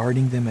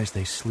 guarding them as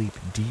they sleep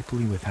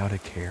deeply without a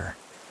care.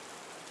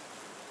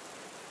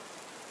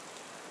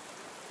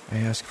 I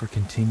ask for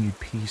continued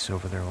peace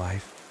over their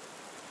life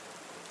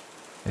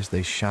as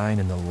they shine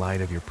in the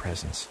light of your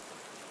presence.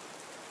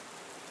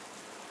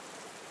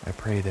 I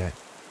pray that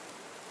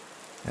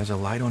as a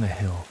light on a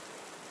hill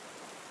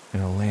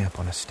and a lamp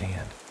on a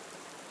stand,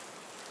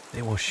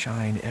 they will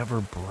shine ever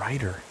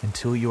brighter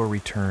until your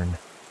return.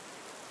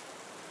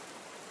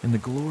 In the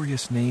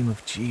glorious name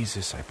of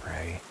Jesus, I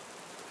pray.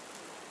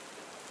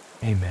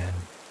 Amen.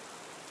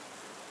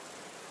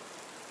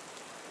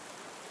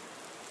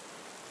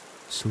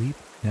 Sleep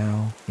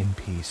now in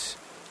peace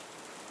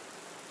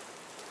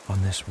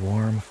on this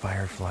warm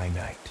firefly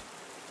night.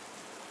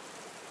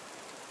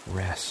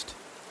 Rest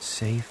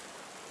safe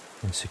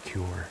and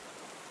secure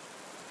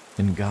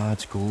in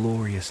God's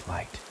glorious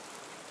light.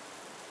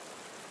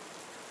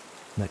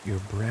 Let your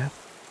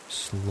breath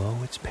slow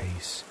its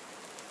pace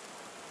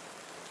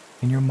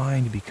and your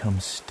mind become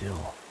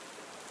still.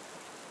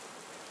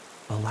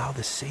 Allow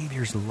the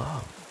Savior's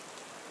love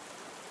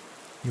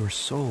your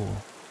soul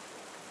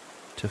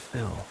to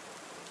fill.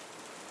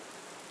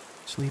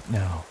 Sleep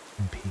now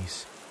in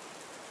peace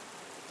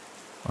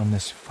on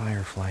this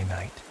firefly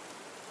night.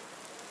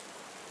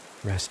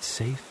 Rest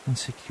safe and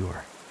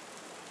secure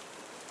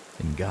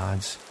in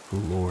God's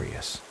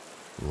glorious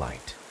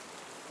light.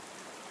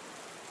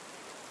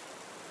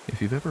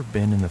 If you've ever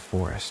been in the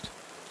forest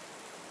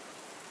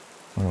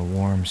on a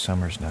warm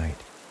summer's night,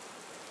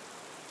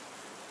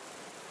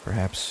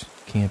 perhaps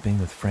camping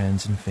with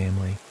friends and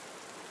family,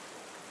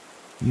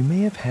 you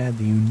may have had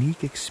the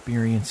unique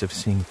experience of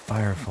seeing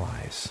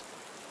fireflies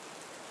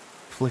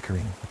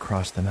flickering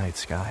across the night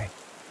sky.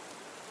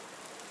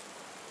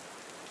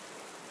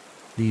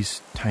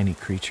 These tiny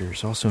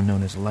creatures, also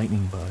known as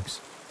lightning bugs,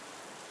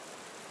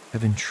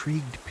 have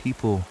intrigued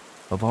people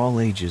of all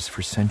ages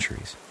for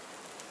centuries.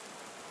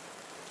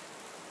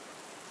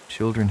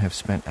 Children have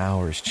spent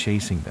hours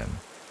chasing them,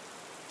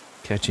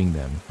 catching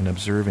them, and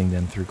observing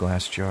them through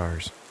glass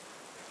jars.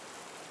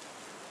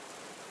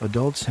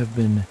 Adults have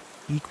been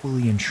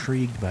equally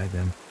intrigued by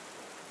them,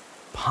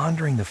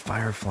 pondering the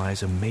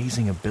firefly's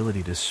amazing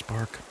ability to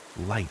spark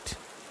light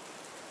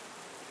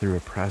through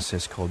a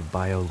process called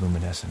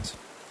bioluminescence.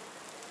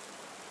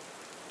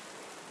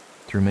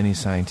 Through many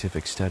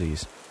scientific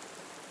studies,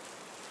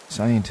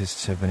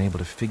 scientists have been able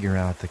to figure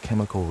out the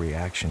chemical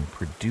reaction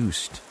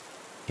produced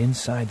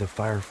inside the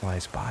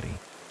firefly's body,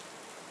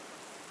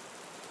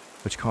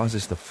 which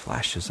causes the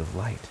flashes of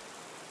light.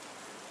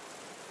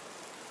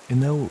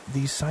 And though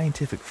these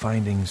scientific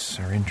findings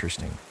are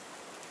interesting,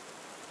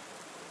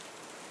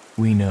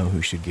 we know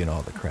who should get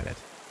all the credit.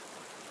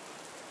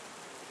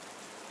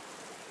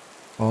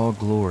 All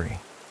glory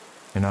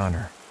and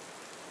honor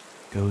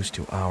goes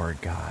to our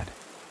God,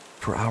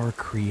 for our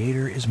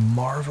Creator is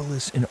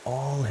marvelous in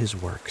all his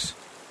works.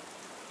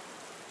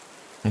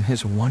 And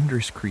his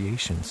wondrous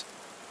creations,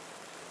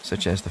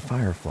 such as the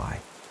firefly,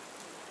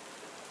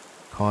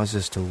 cause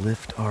us to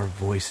lift our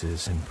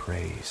voices in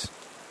praise.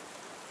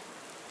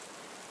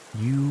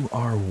 You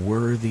are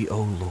worthy,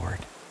 O Lord,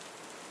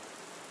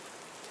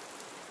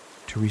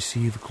 to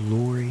receive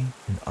glory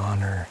and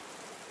honor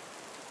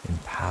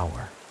and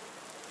power.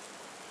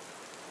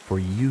 For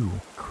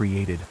you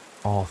created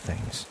all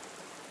things,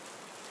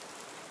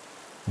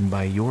 and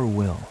by your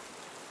will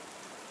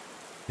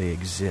they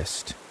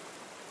exist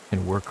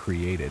and were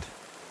created.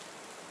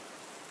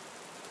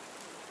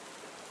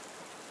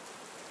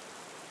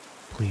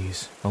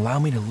 please allow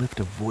me to lift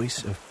a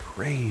voice of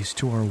praise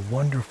to our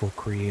wonderful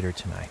Creator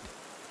tonight.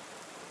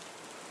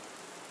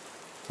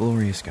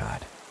 Glorious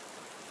God,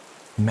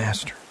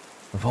 Master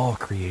of all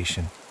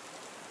creation,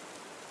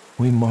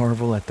 we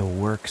marvel at the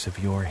works of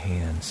your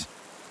hands.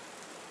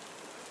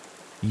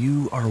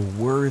 You are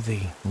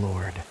worthy,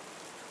 Lord,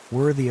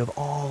 worthy of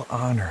all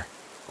honor,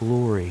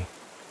 glory,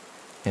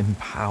 and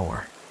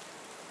power.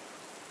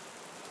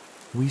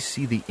 We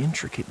see the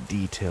intricate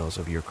details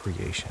of your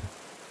creation,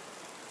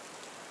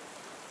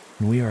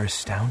 and we are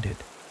astounded.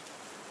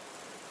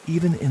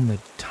 Even in the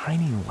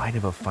tiny light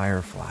of a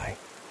firefly,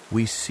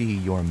 we see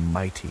your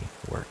mighty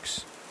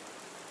works,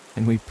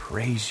 and we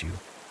praise you.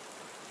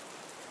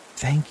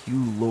 Thank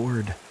you,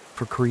 Lord,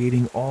 for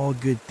creating all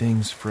good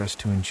things for us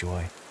to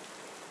enjoy.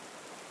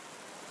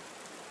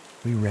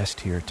 We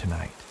rest here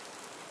tonight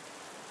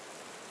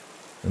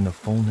in the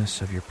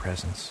fullness of your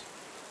presence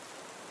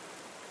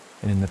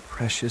and in the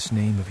precious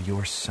name of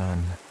your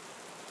Son,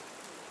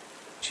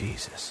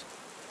 Jesus.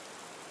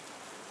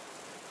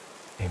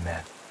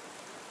 Amen.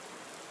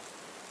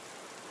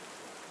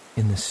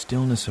 In the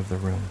stillness of the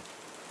room,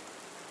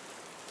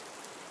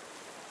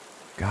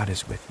 God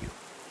is with you.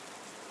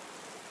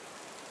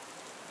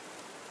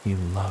 He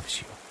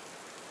loves you.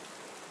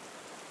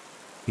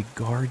 He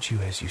guards you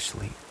as you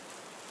sleep.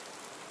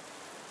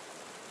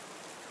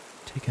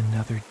 Take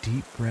another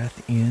deep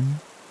breath in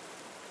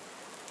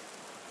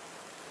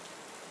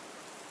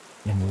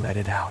and let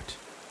it out.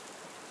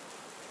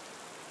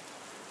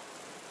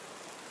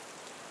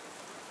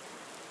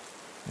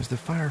 As the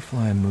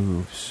firefly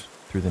moves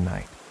through the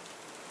night,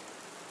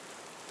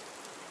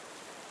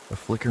 a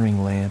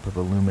flickering lamp of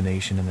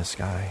illumination in the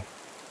sky,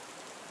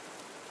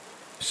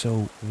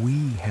 so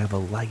we have a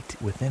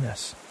light within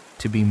us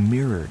to be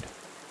mirrored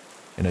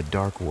in a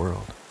dark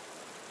world.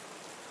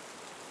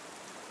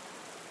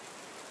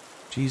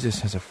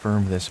 Jesus has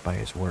affirmed this by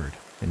his word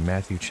in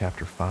Matthew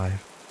chapter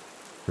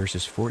 5,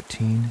 verses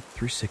 14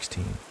 through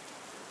 16.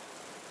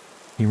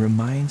 He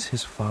reminds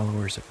his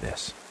followers of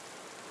this.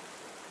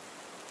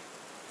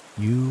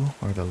 You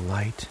are the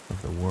light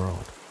of the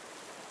world.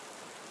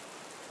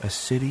 A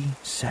city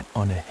set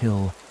on a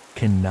hill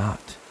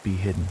cannot be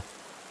hidden.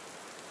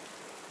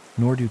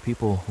 Nor do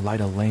people light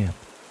a lamp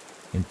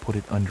and put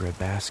it under a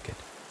basket,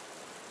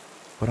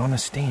 but on a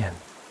stand,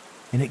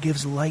 and it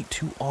gives light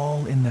to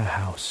all in the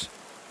house.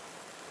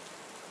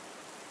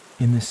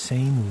 In the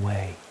same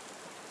way,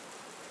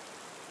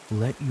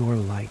 let your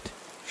light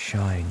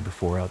shine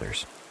before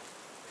others,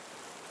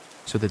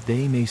 so that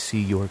they may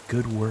see your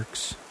good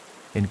works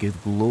and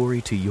give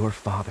glory to your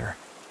Father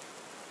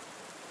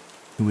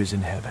who is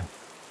in heaven.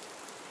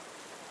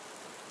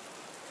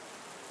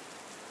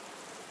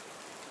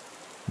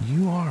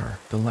 You are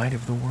the light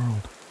of the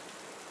world.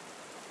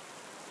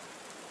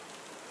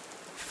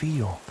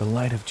 Feel the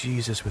light of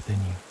Jesus within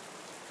you,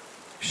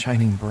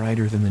 shining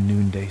brighter than the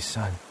noonday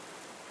sun.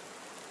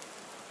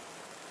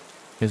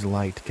 His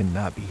light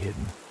cannot be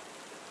hidden,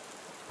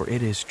 for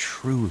it is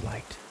true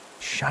light,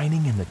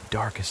 shining in the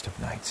darkest of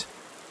nights.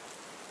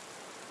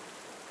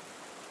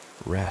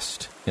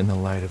 Rest in the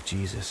light of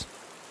Jesus,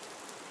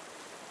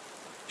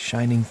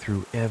 shining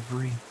through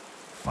every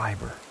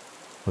fiber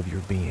of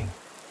your being.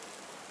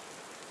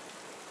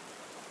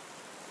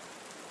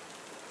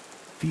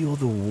 Feel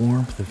the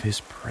warmth of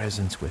his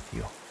presence with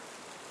you.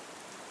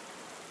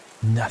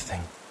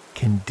 Nothing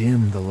can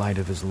dim the light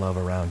of his love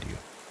around you,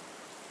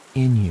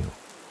 in you,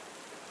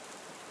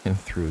 and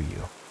through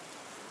you.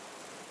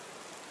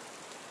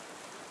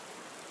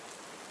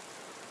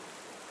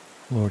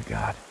 Lord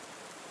God,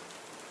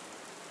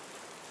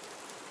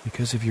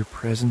 because of your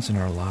presence in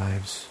our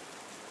lives,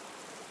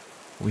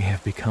 we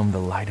have become the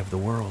light of the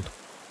world.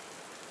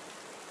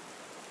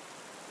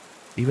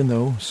 Even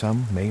though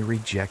some may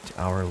reject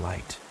our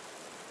light,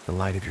 the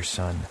light of your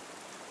Son,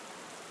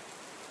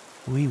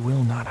 we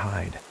will not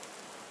hide.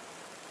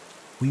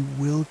 We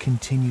will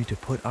continue to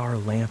put our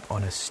lamp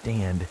on a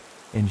stand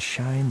and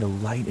shine the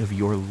light of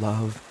your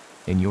love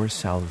and your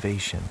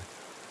salvation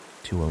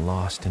to a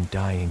lost and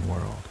dying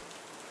world.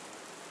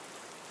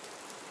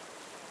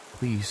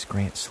 Please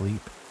grant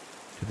sleep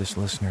to this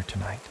listener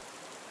tonight,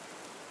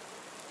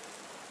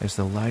 as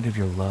the light of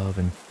your love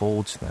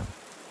enfolds them.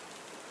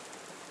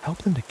 Help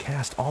them to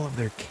cast all of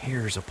their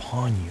cares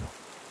upon you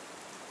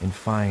and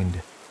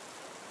find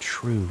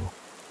true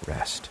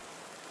rest.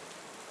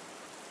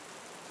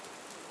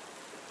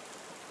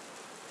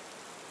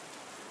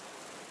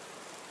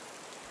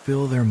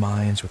 Fill their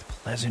minds with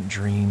pleasant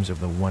dreams of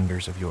the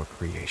wonders of your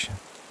creation,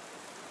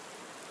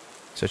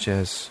 such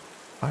as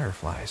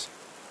fireflies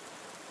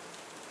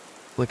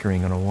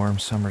flickering on a warm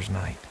summer's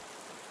night,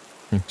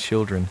 and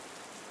children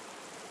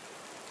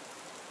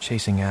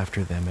chasing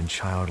after them in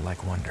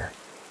childlike wonder.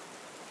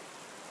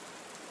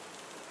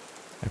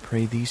 I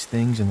pray these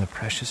things in the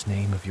precious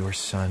name of your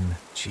Son,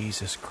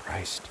 Jesus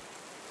Christ.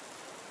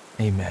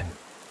 Amen.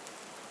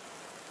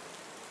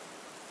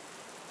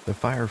 The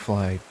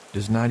firefly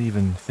does not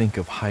even think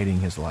of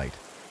hiding his light.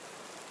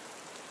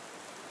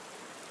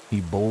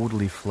 He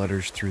boldly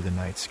flutters through the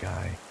night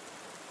sky,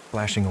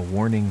 flashing a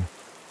warning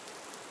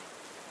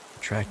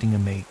attracting a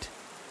mate,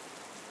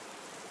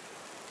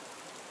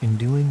 and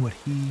doing what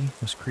he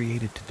was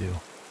created to do.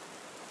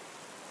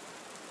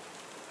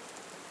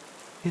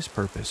 His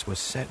purpose was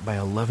set by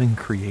a loving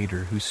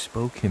Creator who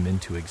spoke him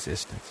into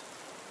existence,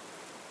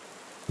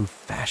 who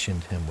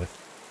fashioned him with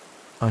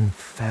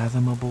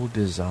unfathomable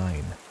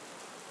design.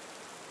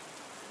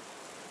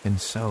 And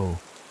so,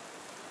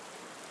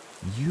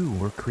 you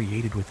were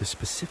created with a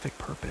specific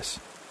purpose: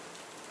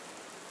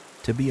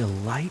 to be a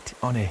light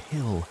on a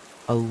hill,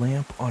 a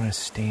lamp on a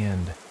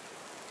stand,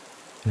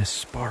 and a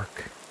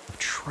spark of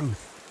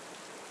truth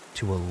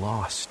to a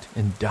lost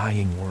and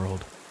dying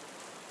world.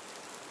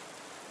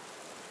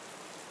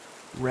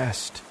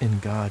 Rest in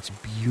God's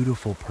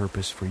beautiful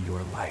purpose for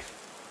your life.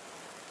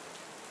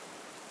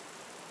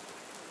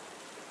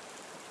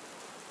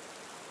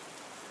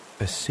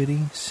 A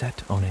city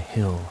set on a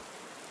hill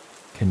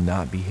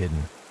cannot be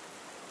hidden.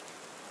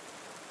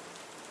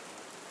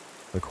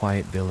 The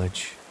quiet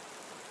village,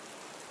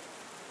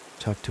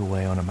 tucked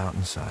away on a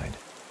mountainside,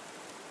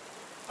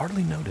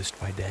 hardly noticed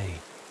by day,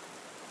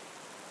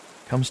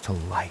 comes to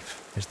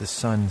life as the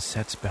sun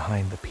sets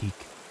behind the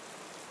peak.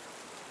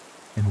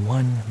 And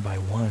one by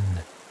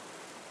one,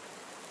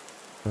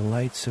 the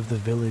lights of the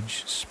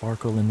village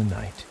sparkle in the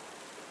night,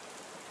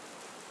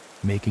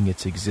 making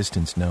its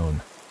existence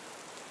known.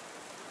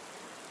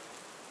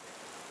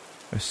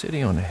 A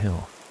city on a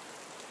hill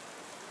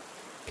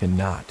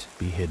cannot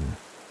be hidden.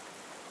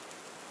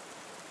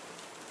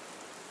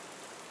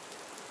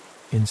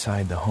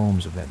 Inside the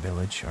homes of that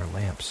village are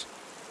lamps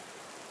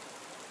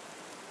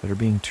that are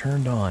being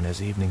turned on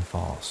as evening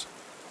falls.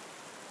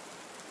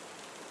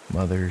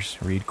 Mothers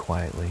read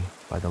quietly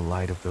by the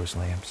light of those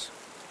lamps.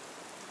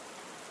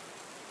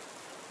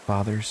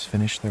 Fathers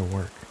finish their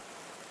work,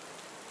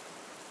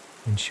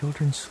 and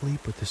children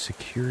sleep with the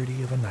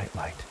security of a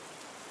nightlight,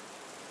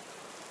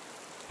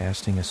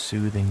 casting a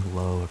soothing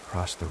glow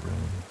across the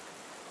room.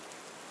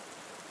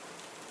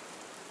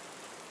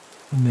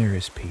 And there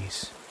is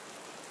peace.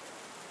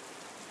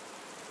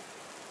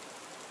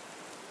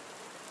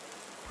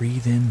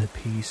 Breathe in the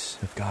peace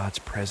of God's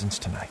presence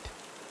tonight.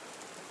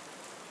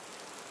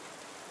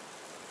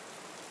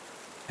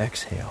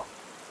 Exhale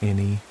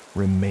any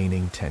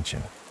remaining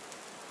tension.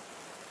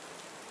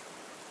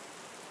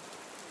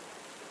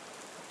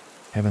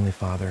 Heavenly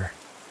Father,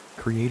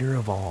 Creator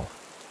of all,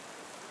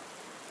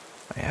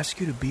 I ask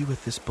you to be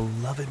with this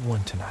beloved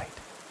one tonight.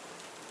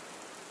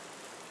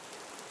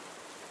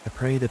 I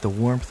pray that the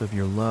warmth of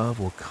your love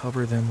will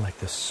cover them like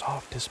the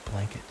softest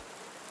blanket.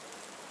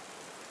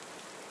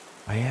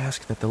 I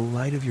ask that the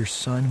light of your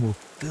sun will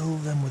fill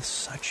them with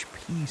such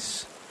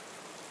peace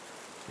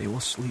they will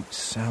sleep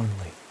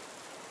soundly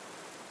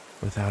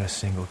without a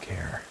single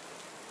care.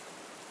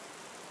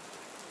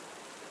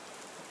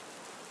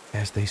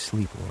 As they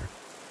sleep, Lord,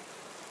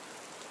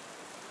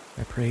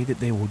 I pray that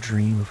they will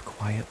dream of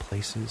quiet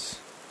places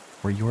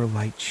where your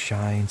light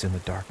shines in the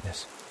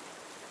darkness.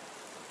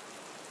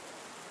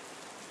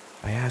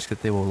 I ask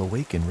that they will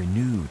awaken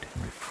renewed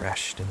and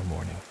refreshed in the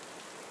morning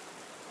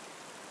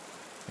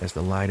as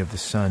the light of the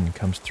sun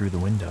comes through the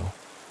window.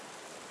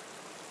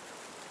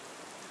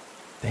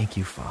 Thank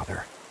you,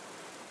 Father,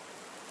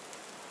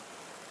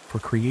 for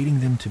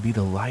creating them to be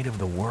the light of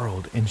the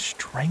world and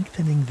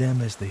strengthening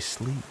them as they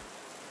sleep,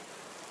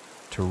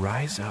 to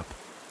rise up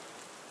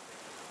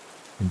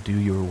and do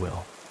your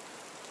will.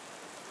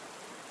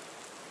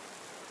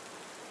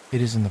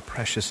 It is in the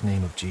precious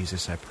name of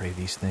Jesus I pray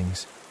these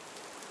things.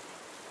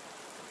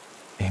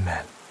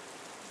 Amen.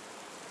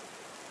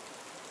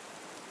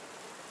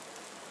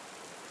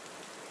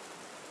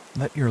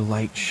 Let your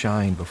light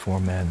shine before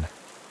men,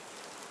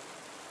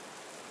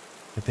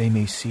 that they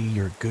may see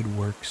your good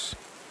works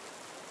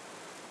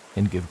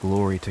and give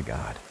glory to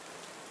God.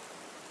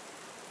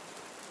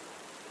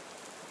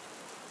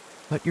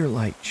 Let your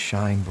light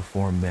shine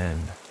before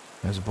men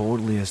as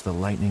boldly as the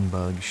lightning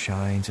bug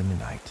shines in the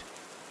night.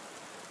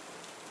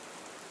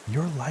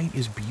 Your light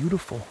is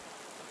beautiful,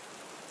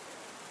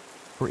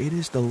 for it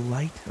is the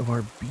light of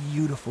our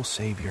beautiful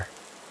Savior.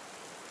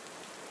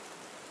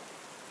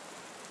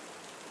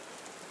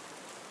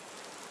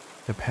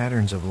 The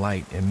patterns of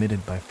light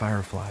emitted by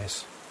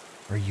fireflies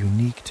are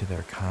unique to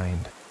their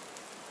kind.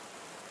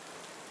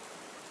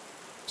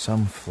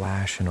 Some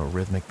flash in a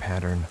rhythmic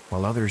pattern,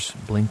 while others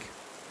blink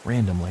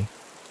randomly,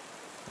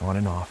 on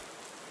and off.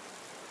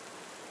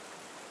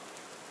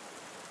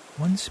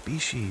 One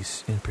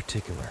species in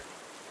particular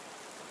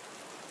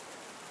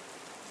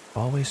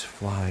always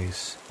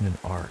flies in an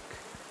arc,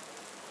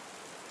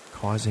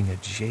 causing a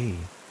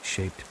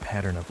J-shaped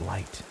pattern of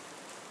light.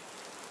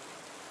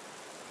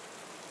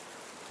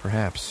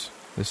 Perhaps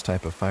this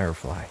type of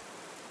firefly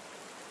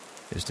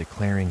is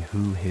declaring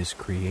who his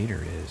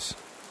creator is: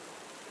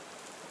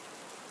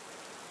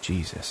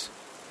 Jesus.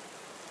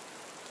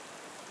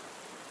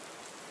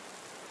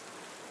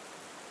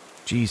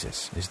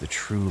 Jesus is the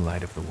true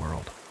light of the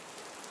world,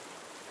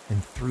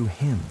 and through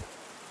him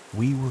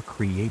we were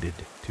created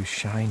to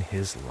shine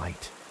his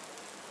light.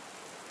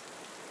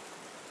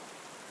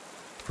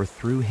 For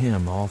through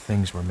him all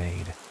things were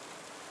made.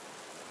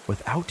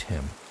 Without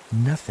him,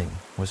 nothing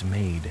was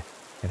made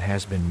that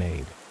has been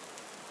made.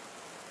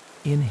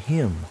 In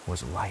him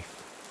was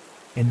life,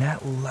 and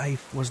that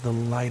life was the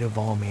light of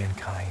all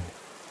mankind.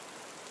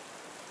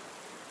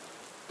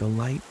 The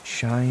light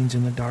shines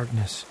in the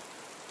darkness,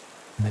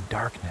 and the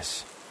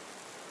darkness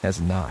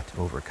has not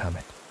overcome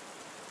it.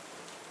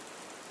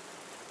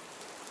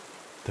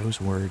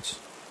 Those words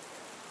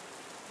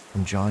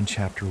from John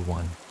chapter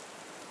 1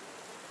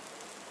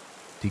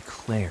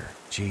 declare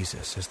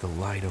Jesus as the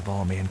light of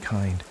all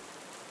mankind.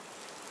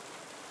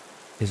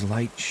 His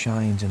light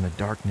shines in the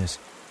darkness,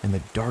 and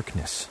the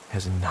darkness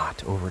has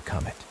not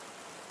overcome it.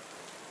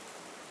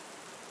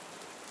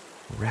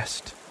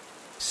 Rest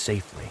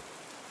safely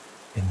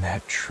in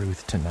that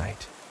truth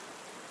tonight.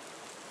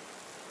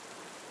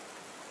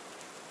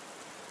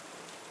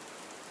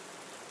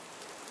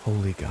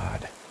 Holy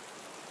God,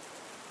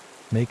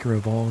 maker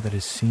of all that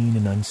is seen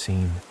and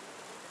unseen,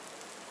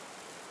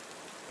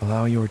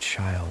 allow your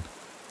child to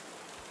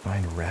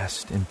find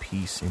rest and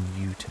peace in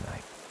you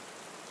tonight.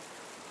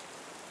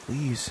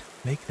 Please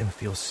make them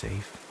feel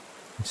safe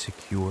and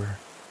secure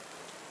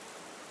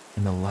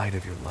in the light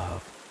of your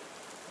love.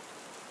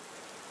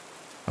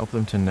 Help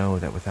them to know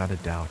that without a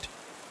doubt,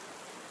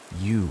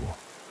 you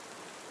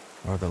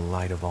are the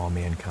light of all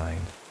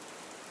mankind.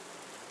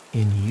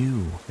 In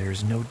you, there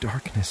is no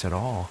darkness at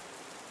all.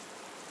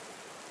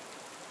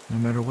 No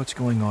matter what's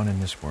going on in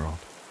this world,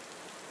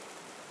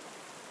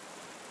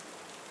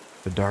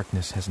 the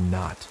darkness has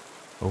not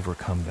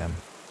overcome them.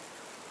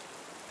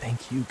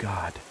 Thank you,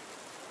 God.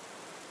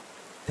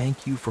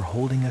 Thank you for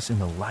holding us in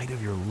the light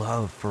of your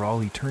love for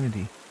all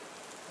eternity.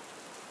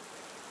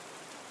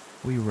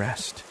 We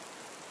rest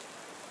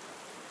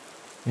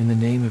in the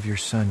name of your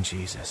Son,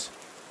 Jesus.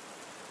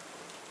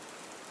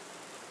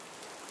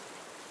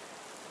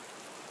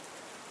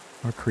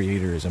 Our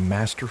Creator is a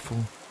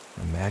masterful,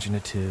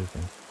 imaginative,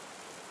 and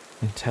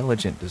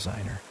intelligent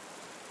designer.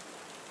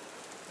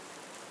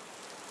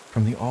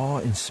 From the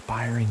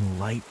awe-inspiring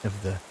light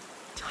of the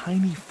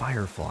tiny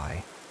firefly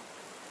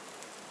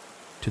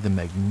to the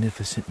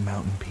magnificent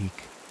mountain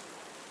peak,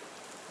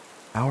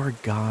 our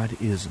God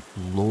is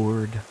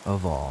Lord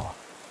of all.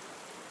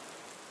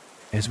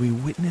 As we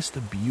witness the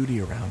beauty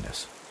around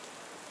us,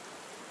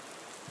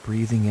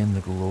 breathing in the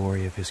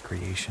glory of his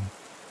creation,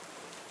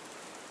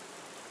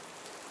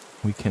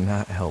 we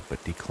cannot help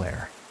but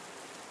declare,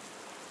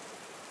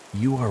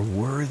 you are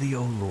worthy,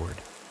 O Lord,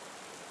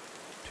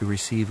 to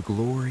receive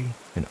glory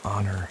and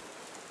honor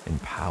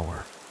and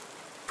power,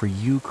 for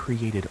you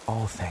created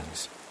all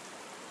things,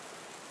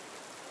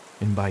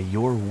 and by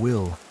your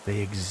will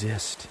they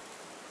exist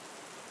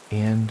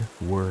and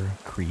were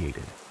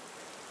created.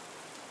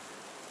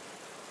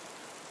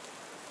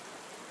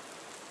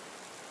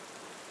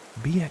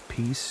 Be at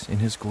peace in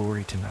his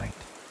glory tonight,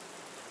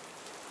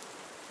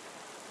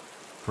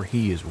 for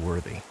he is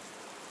worthy.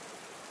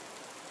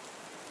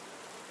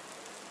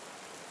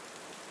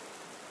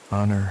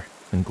 Honor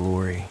and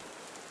glory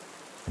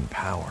and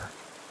power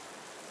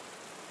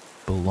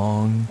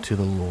belong to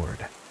the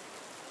Lord.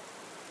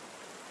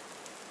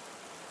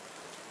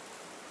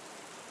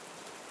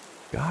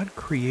 God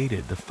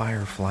created the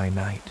firefly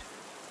night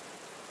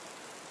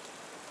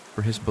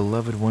for his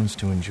beloved ones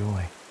to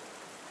enjoy.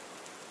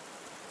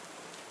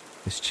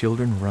 His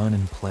children run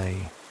and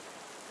play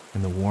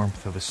in the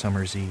warmth of a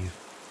summer's eve.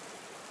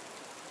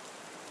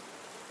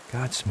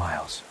 God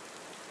smiles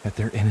at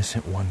their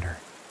innocent wonder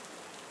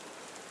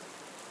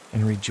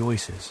and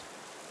rejoices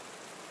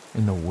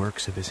in the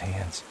works of his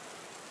hands.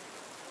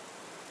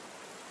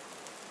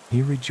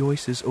 He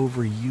rejoices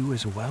over you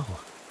as well,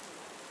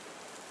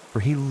 for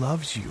he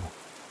loves you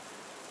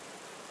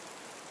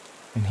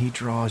and he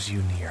draws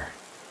you near.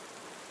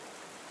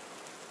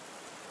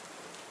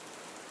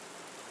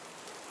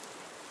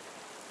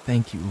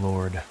 Thank you,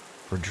 Lord,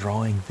 for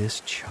drawing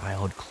this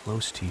child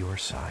close to your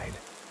side.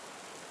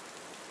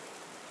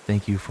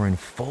 Thank you for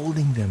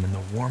enfolding them in the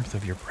warmth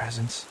of your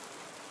presence.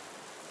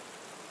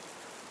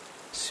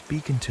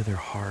 Speak into their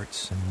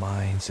hearts and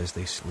minds as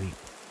they sleep,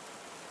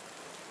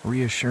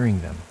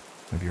 reassuring them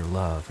of your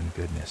love and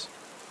goodness.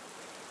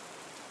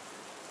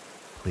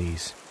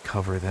 Please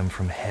cover them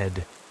from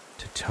head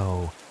to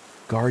toe,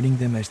 guarding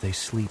them as they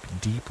sleep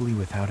deeply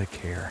without a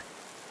care.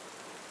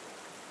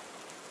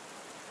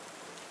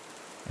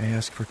 I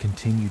ask for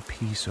continued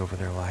peace over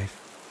their life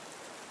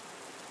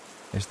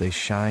as they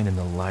shine in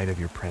the light of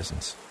your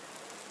presence.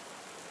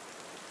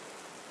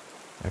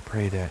 I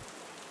pray that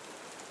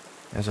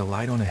as a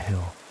light on a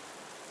hill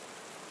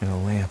and a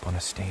lamp on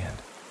a stand,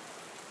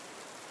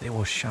 they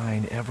will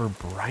shine ever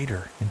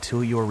brighter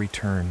until your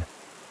return.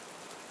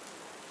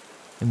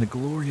 In the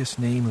glorious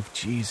name of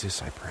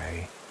Jesus, I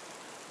pray.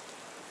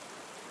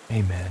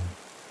 Amen.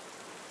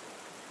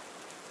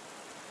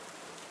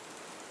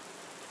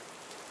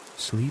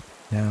 Sleep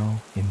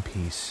now in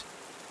peace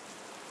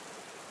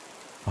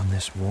on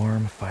this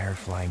warm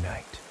firefly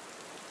night.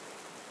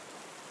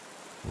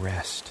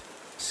 Rest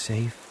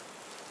safe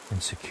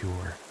and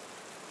secure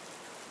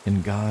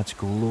in God's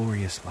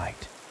glorious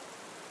light.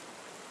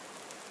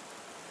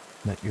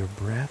 Let your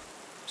breath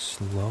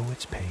slow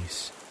its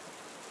pace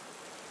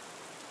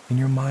and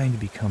your mind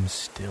becomes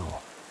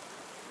still.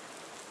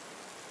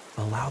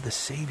 Allow the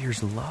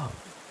Savior's love,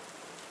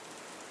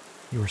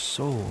 your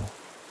soul,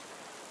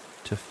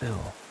 to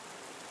fill.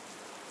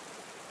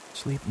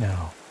 Sleep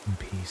now in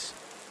peace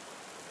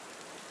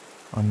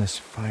on this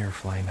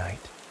firefly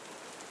night.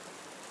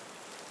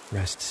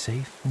 Rest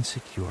safe and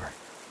secure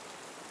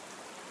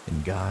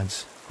in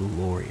God's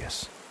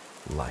glorious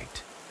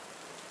light.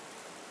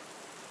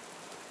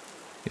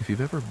 If you've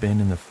ever been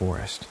in the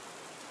forest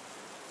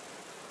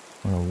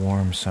on a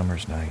warm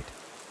summer's night,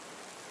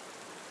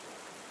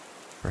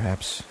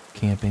 perhaps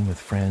camping with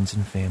friends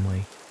and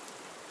family,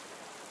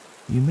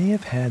 you may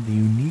have had the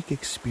unique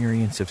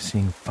experience of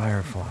seeing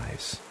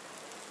fireflies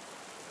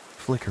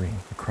flickering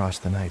across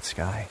the night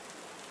sky.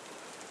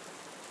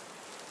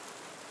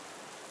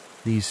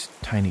 These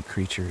tiny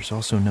creatures,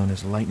 also known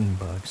as lightning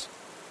bugs,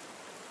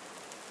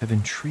 have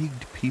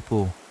intrigued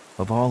people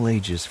of all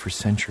ages for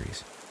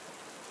centuries.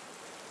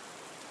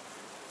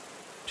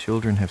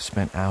 Children have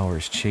spent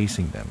hours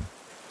chasing them,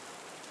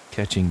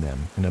 catching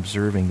them, and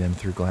observing them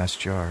through glass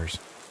jars.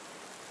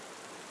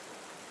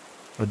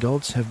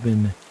 Adults have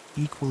been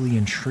equally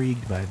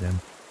intrigued by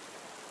them,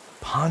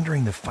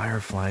 pondering the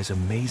firefly's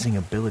amazing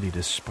ability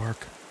to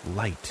spark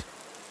light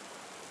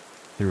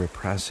through a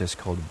process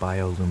called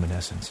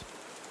bioluminescence.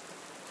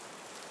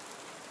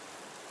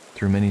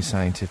 Through many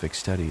scientific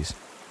studies,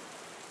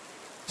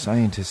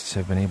 scientists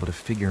have been able to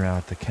figure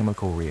out the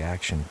chemical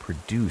reaction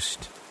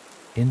produced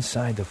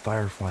inside the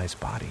firefly's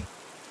body,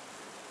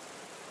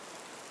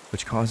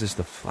 which causes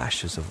the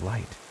flashes of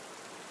light.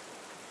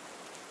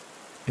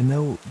 And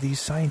though these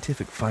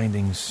scientific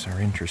findings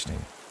are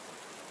interesting,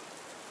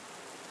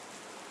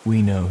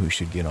 we know who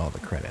should get all the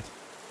credit.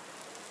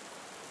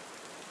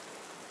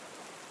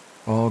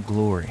 All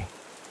glory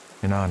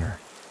and honor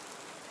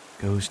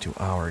goes to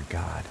our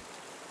God,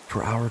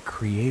 for our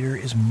Creator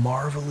is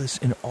marvelous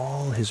in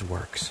all His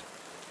works.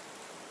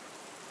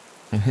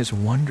 And His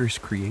wondrous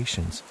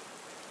creations,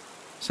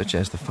 such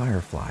as the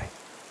firefly,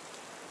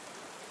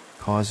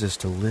 cause us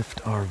to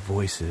lift our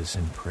voices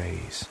in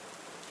praise.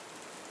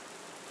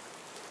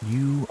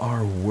 You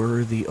are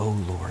worthy, O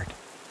Lord,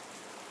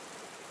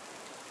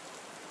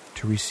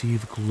 to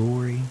receive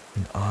glory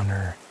and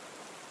honor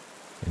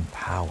and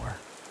power.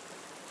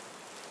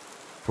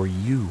 For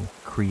you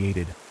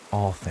created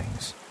all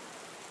things,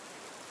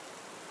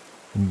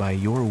 and by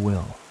your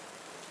will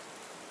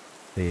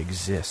they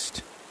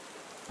exist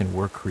and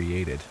were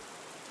created.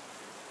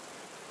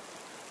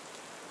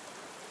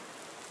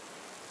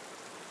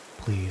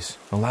 Please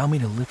allow me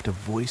to lift a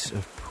voice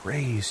of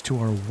praise to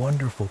our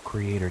wonderful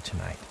Creator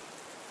tonight.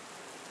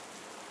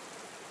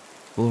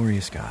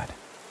 Glorious God,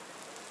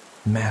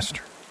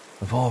 Master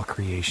of all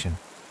creation,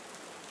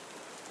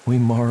 we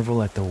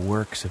marvel at the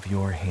works of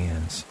your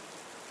hands.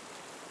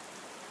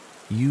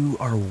 You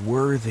are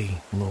worthy,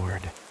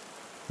 Lord,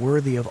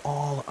 worthy of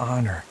all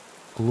honor,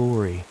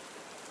 glory,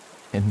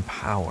 and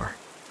power.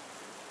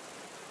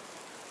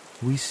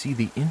 We see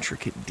the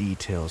intricate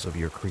details of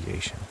your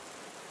creation,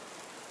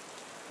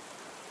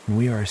 and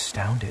we are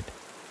astounded.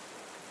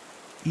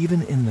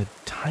 Even in the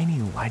tiny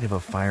light of a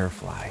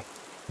firefly,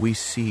 we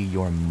see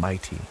your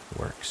mighty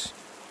works,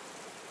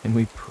 and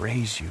we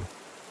praise you.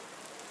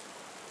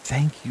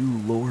 Thank you,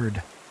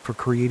 Lord, for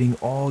creating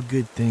all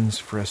good things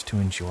for us to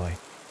enjoy.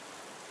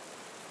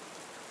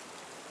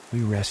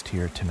 We rest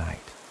here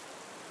tonight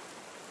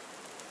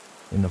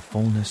in the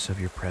fullness of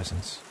your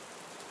presence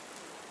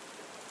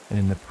and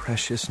in the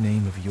precious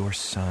name of your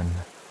Son,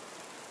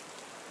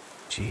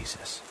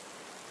 Jesus.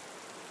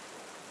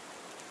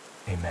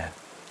 Amen.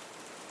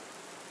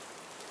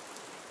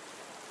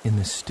 In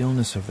the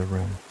stillness of the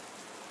room,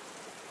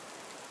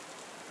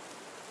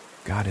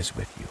 God is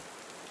with you.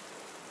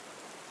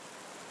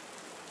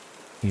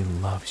 He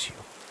loves you.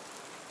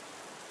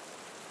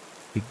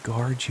 He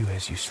guards you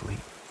as you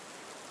sleep.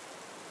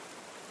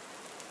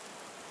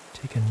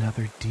 Take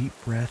another deep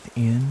breath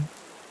in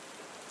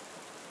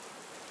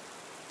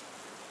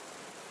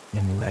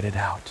and let it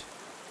out.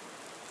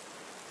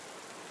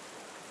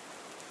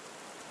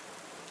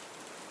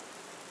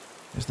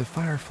 As the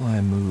firefly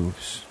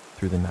moves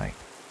through the night,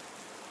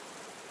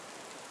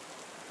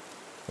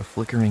 a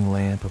flickering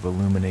lamp of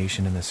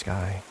illumination in the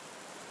sky,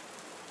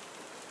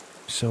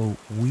 so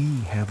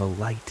we have a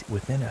light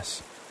within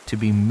us to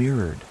be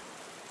mirrored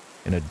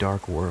in a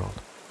dark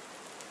world.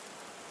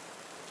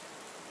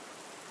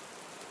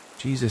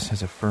 Jesus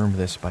has affirmed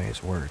this by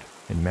his word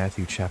in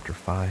Matthew chapter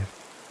 5,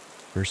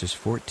 verses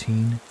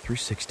 14 through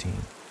 16.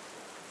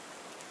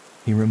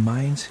 He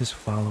reminds his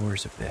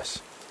followers of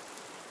this.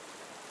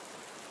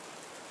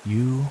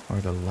 You are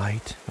the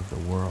light of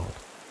the world.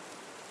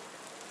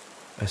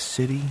 A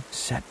city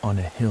set on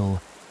a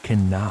hill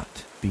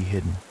cannot be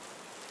hidden.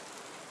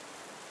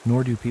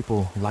 Nor do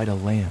people light a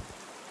lamp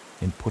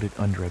and put it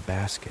under a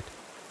basket,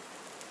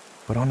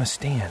 but on a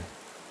stand,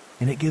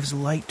 and it gives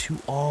light to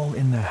all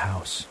in the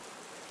house.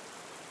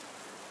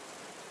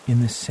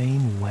 In the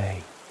same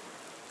way,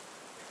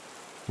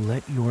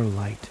 let your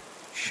light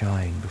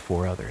shine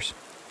before others,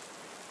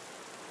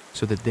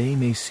 so that they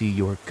may see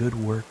your good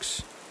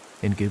works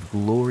and give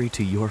glory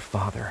to your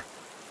Father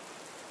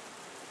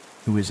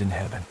who is in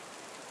heaven.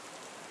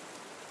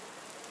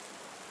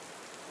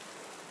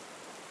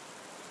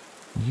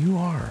 You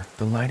are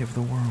the light of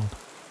the world.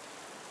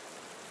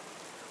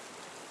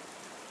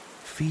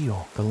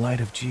 Feel the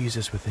light of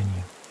Jesus within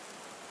you,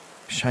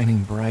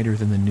 shining brighter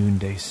than the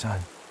noonday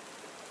sun.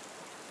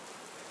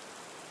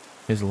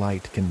 His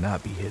light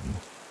cannot be hidden,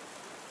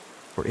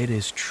 for it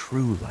is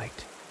true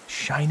light,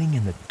 shining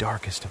in the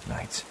darkest of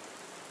nights.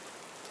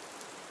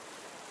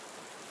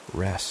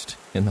 Rest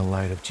in the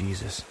light of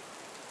Jesus,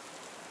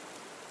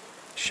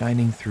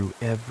 shining through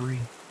every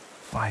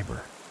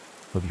fiber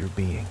of your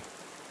being.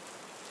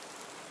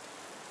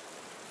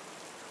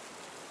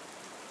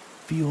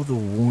 Feel the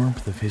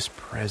warmth of His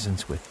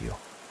presence with you.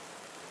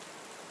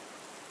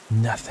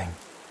 Nothing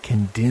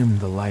can dim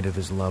the light of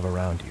His love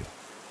around you,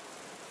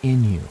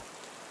 in you,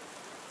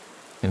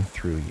 and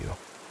through you.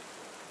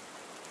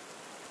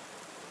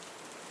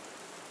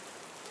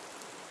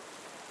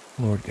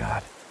 Lord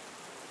God,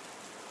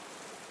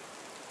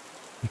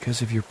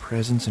 because of your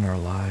presence in our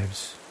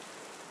lives,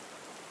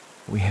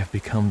 we have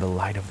become the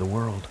light of the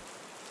world.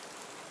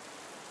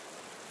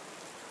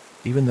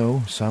 Even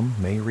though some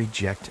may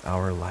reject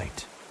our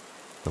light,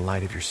 the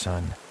light of your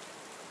Son,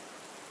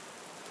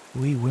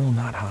 we will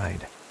not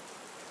hide.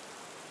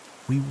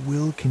 We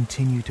will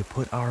continue to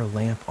put our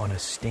lamp on a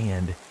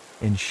stand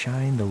and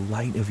shine the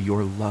light of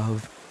your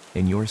love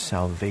and your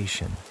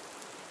salvation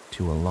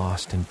to a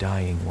lost and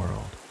dying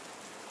world.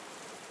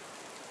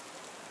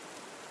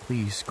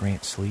 Please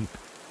grant sleep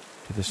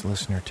to this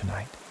listener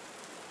tonight.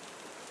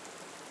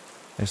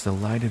 As the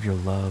light of your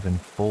love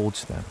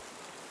enfolds them,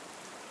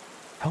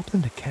 help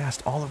them to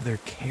cast all of their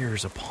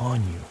cares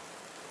upon you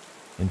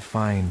and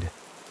find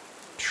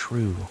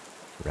true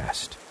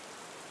rest.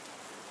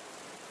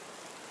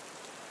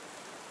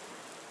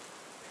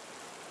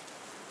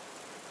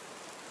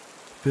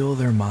 Fill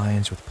their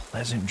minds with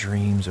pleasant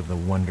dreams of the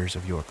wonders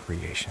of your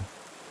creation,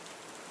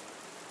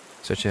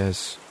 such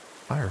as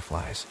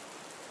fireflies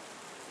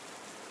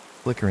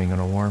flickering on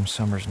a warm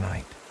summer's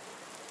night,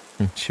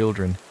 and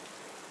children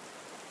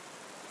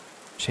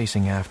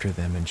chasing after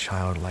them in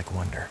childlike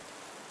wonder.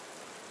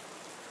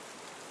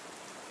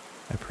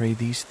 I pray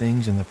these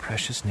things in the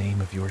precious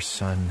name of your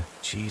Son,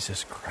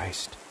 Jesus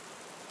Christ.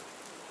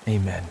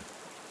 Amen.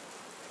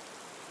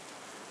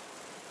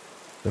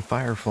 The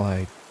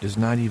firefly does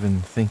not even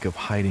think of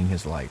hiding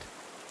his light.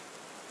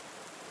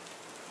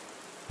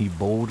 He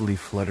boldly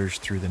flutters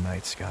through the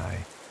night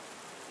sky,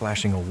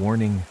 flashing a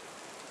warning,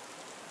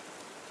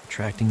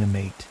 attracting a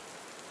mate,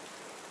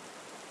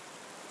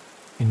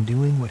 and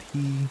doing what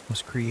he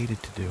was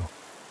created to do.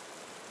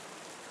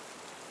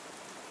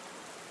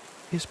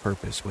 His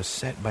purpose was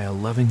set by a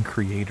loving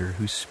Creator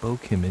who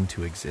spoke him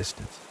into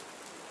existence,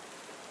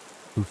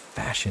 who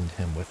fashioned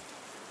him with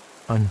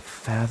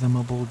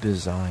unfathomable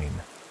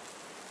design.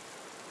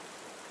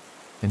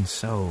 And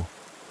so,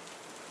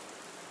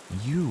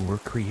 you were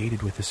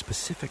created with a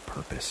specific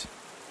purpose: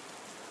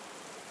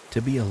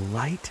 to be a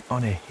light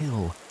on a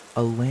hill,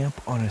 a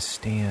lamp on a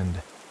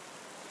stand,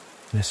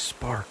 and a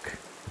spark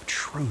of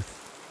truth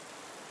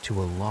to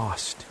a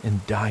lost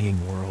and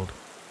dying world.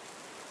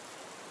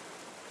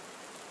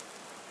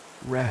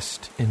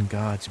 Rest in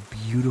God's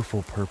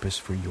beautiful purpose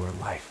for your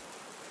life.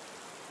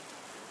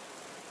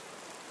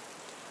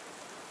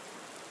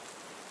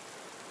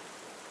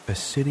 A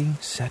city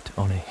set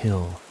on a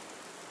hill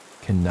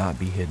cannot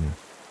be hidden.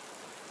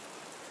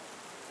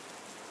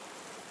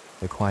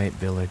 The quiet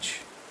village,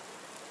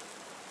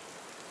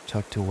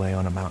 tucked away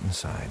on a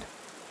mountainside,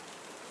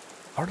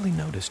 hardly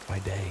noticed by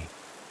day,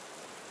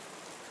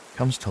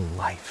 comes to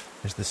life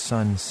as the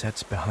sun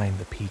sets behind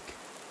the peak.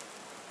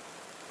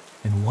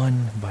 And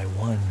one by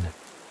one,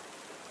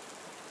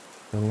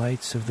 the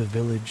lights of the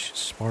village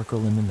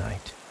sparkle in the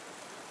night,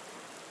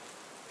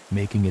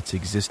 making its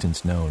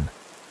existence known.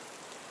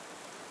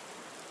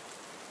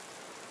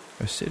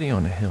 A city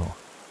on a hill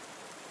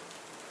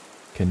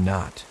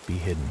cannot be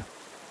hidden.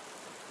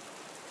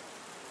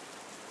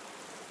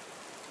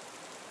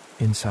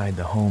 Inside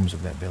the homes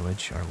of that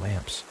village are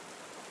lamps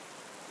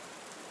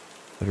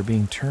that are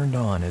being turned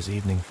on as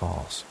evening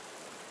falls.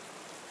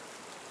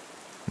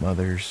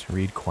 Mothers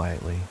read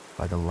quietly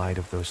by the light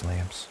of those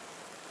lamps.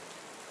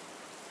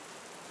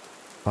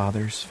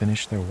 Fathers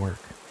finish their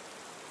work,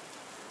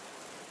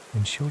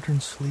 and children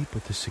sleep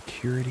with the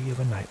security of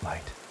a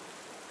nightlight,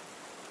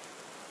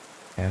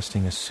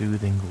 casting a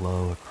soothing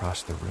glow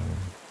across the room.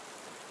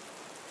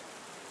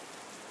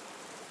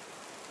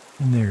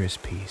 And there is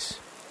peace.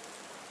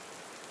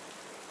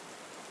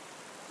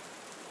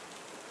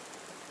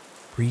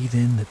 Breathe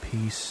in the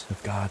peace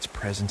of God's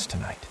presence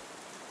tonight.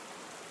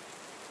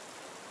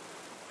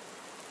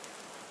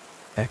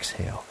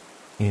 Exhale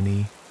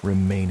any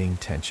remaining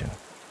tension.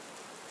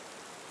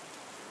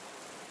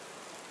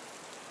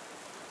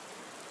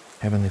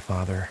 Heavenly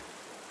Father,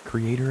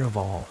 Creator of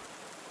all,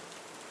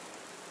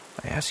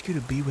 I ask you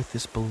to be with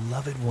this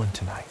beloved one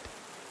tonight.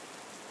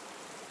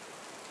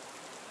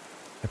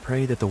 I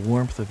pray that the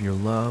warmth of your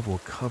love will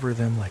cover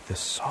them like the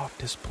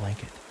softest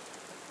blanket.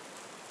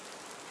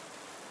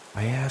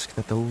 I ask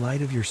that the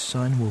light of your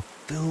Son will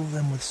fill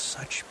them with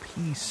such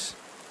peace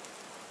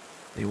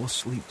they will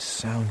sleep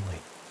soundly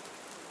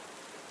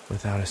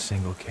without a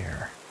single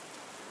care.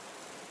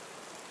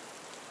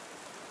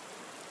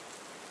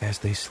 As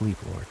they sleep,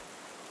 Lord,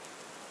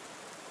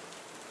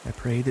 I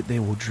pray that they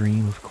will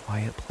dream of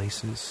quiet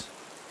places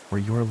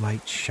where your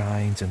light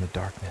shines in the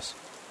darkness.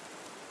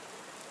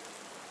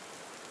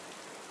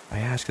 I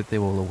ask that they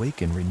will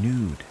awaken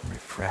renewed and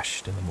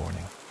refreshed in the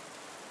morning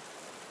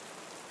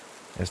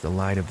as the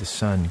light of the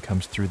sun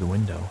comes through the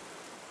window.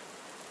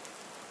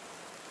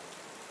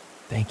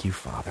 Thank you,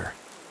 Father,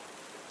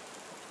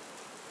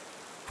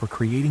 for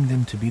creating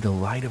them to be the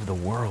light of the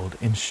world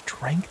and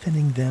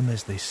strengthening them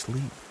as they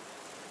sleep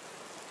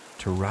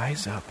to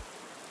rise up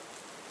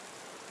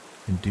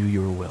and do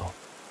your will.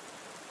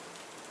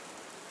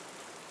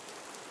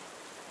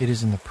 It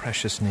is in the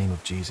precious name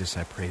of Jesus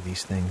I pray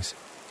these things.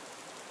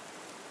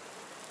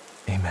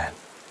 Amen.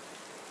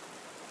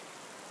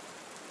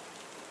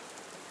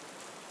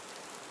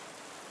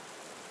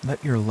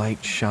 Let your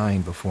light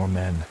shine before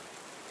men,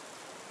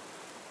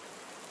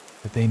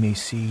 that they may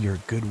see your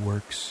good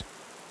works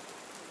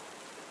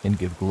and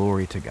give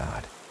glory to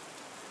God.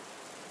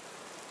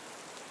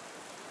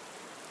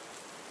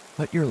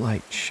 Let your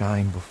light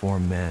shine before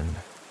men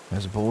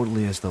as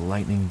boldly as the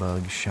lightning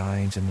bug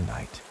shines in the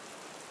night.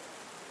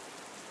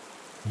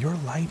 Your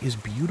light is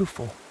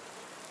beautiful,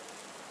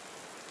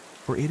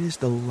 for it is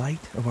the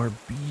light of our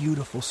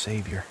beautiful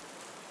Savior.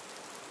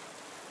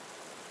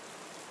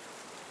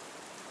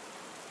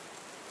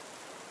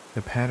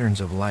 The patterns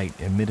of light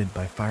emitted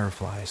by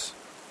fireflies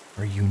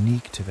are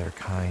unique to their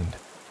kind.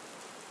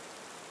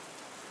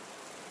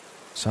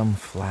 Some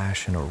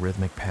flash in a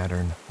rhythmic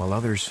pattern, while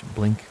others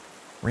blink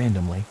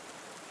randomly,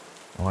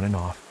 on and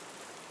off.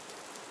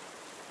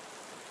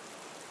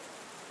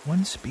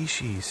 One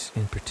species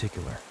in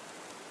particular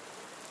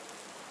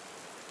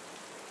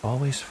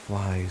always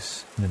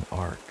flies in an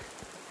arc,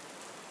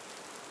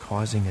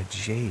 causing a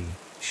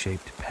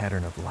J-shaped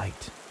pattern of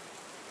light.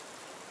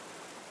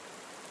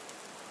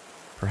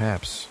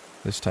 Perhaps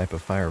this type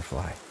of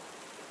firefly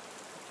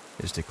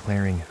is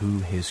declaring who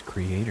his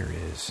creator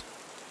is.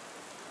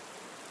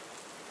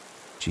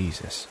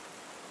 Jesus.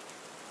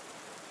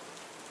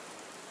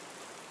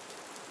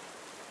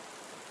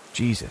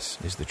 Jesus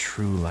is the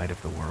true light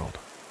of the world,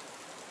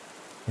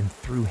 and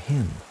through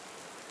him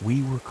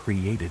we were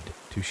created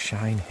to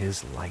shine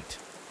his light.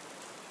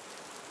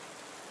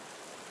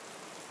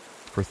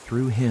 For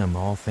through him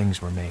all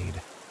things were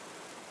made.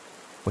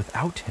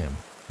 Without him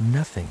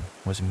nothing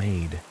was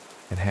made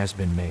that has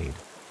been made.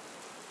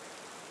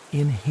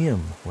 In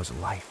him was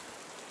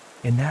life,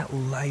 and that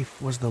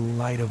life was the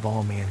light of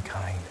all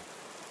mankind.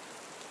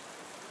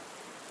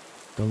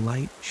 The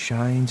light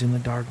shines in the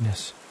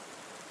darkness,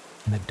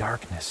 and the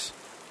darkness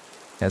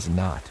has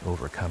not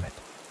overcome it.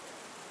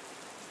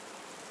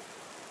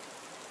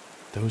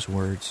 Those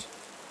words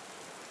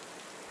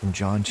from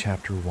John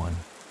chapter 1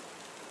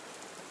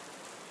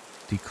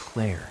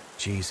 declare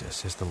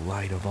Jesus as the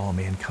light of all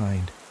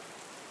mankind.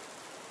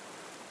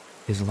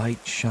 His light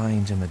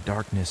shines in the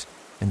darkness,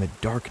 and the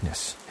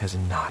darkness has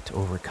not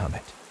overcome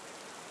it.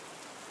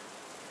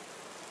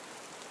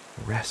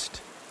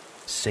 Rest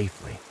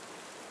safely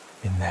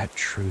in that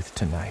truth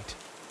tonight.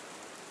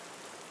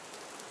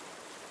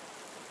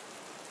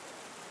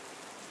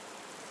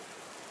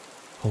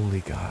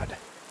 Holy God,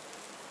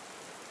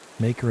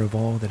 maker of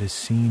all that is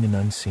seen and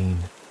unseen,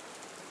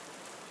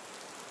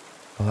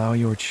 allow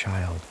your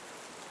child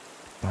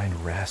to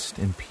find rest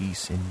and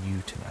peace in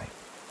you tonight.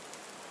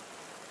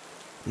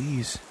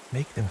 Please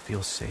make them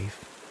feel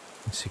safe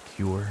and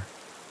secure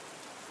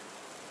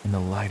in the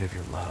light of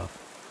your love.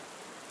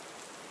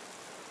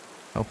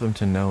 Help them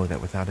to know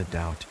that without a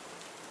doubt,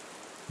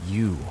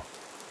 you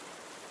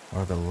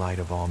are the light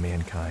of all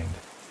mankind.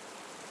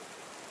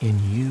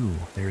 In you,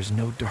 there is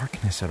no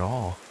darkness at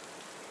all.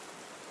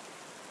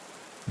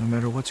 No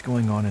matter what's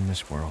going on in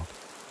this world,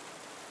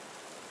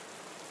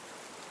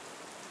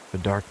 the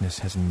darkness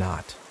has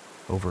not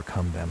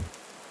overcome them.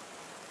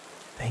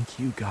 Thank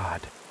you,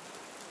 God.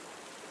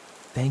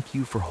 Thank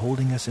you for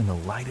holding us in the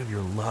light of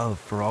your love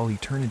for all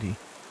eternity.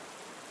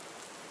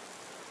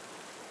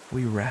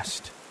 We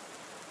rest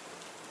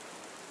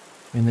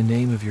in the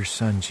name of your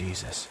Son,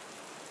 Jesus.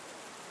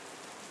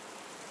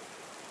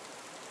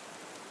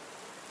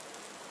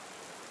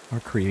 Our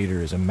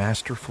Creator is a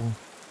masterful,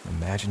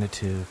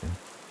 imaginative, and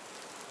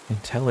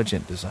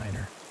intelligent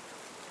designer.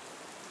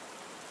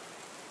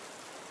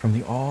 From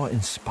the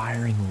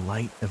awe-inspiring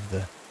light of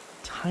the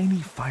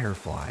tiny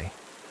firefly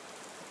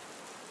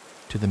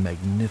to the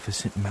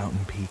magnificent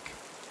mountain peak,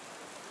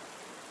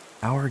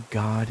 our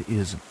God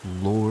is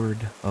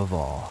Lord of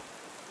all.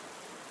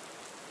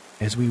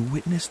 As we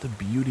witness the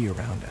beauty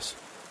around us,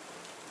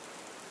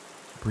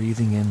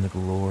 breathing in the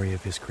glory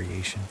of his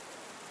creation,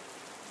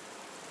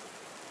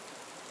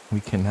 we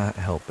cannot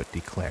help but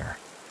declare,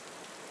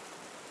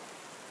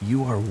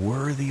 you are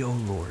worthy, O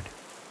Lord,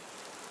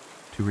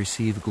 to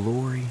receive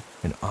glory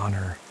and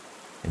honor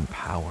and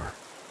power,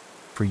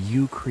 for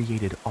you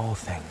created all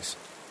things,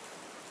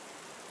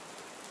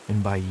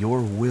 and by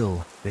your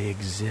will they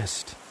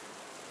exist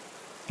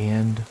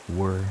and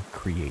were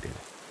created.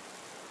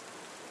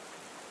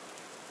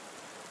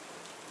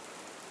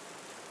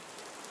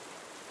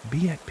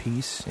 Be at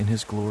peace in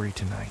His glory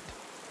tonight,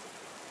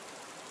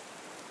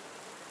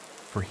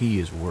 for He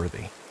is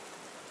worthy.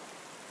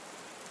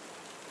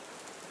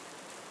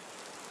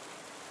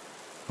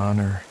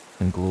 Honor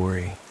and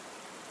glory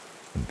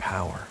and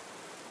power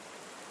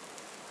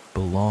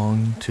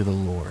belong to the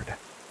Lord.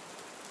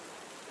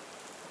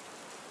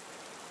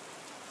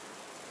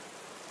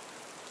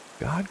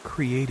 God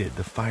created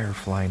the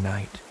firefly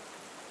night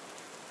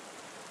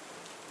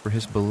for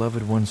His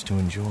beloved ones to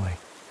enjoy.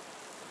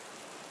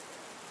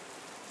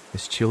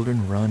 His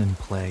children run and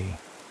play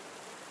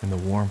in the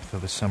warmth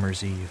of a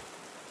summer's eve.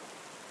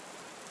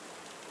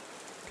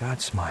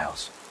 God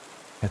smiles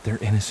at their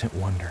innocent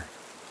wonder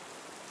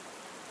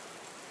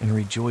and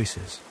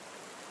rejoices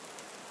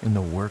in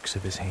the works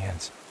of His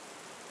hands.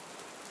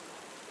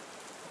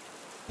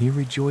 He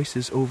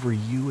rejoices over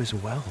you as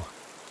well,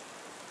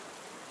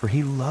 for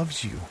He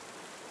loves you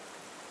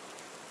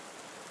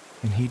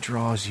and He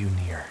draws you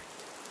near.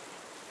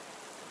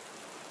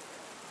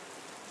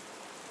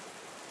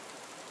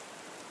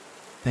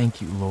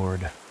 Thank you,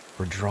 Lord,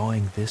 for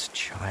drawing this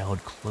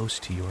child close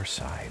to your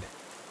side.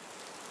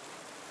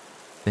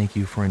 Thank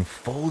you for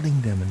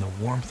enfolding them in the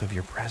warmth of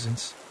your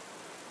presence.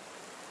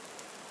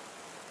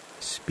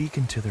 Speak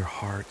into their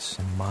hearts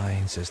and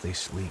minds as they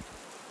sleep,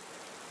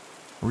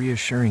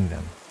 reassuring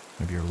them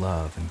of your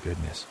love and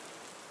goodness.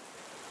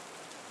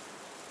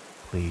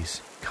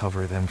 Please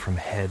cover them from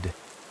head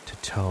to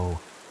toe,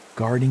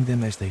 guarding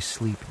them as they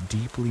sleep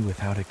deeply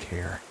without a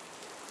care.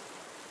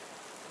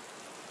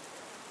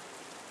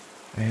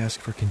 I ask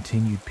for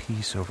continued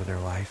peace over their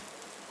life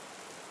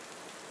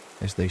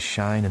as they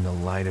shine in the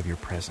light of your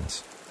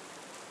presence.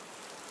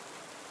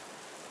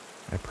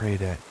 I pray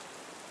that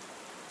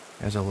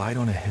as a light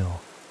on a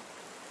hill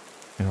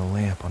and a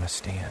lamp on a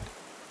stand,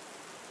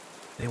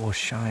 they will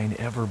shine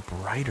ever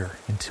brighter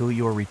until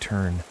your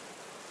return.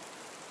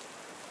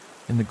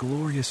 In the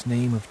glorious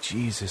name of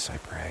Jesus, I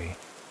pray.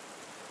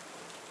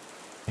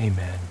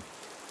 Amen.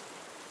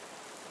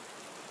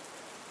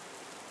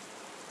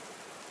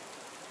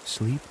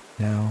 Sleep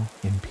now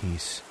in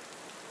peace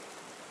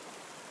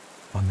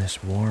on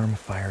this warm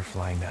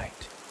firefly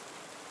night.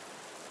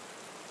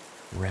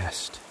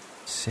 Rest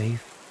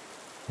safe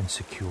and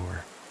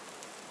secure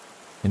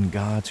in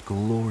God's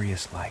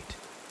glorious light.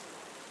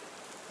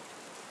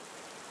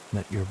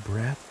 Let your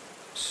breath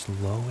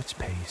slow its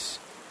pace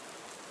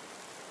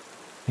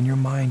and your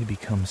mind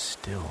become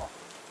still.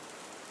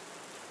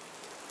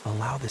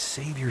 Allow the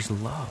Savior's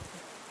love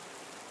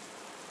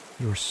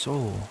your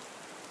soul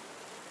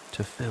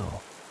to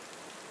fill.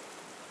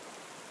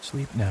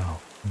 Sleep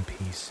now in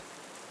peace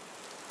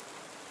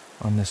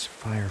on this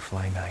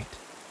firefly night.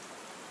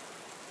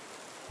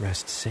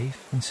 Rest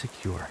safe and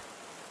secure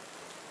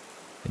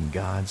in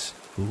God's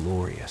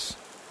glorious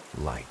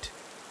light.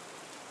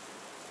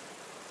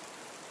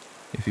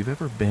 If you've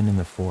ever been in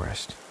the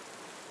forest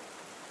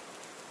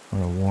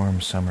on a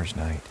warm summer's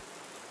night,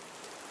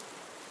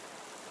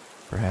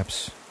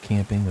 perhaps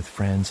camping with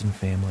friends and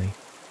family,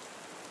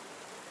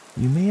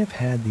 you may have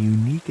had the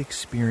unique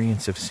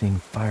experience of seeing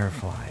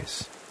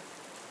fireflies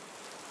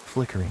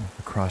flickering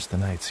across the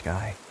night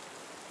sky.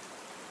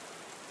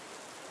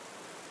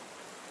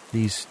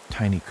 These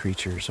tiny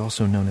creatures,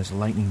 also known as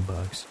lightning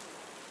bugs,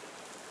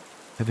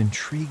 have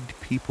intrigued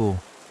people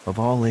of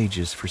all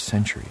ages for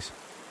centuries.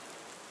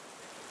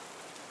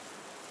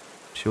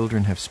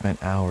 Children have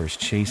spent hours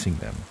chasing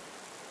them,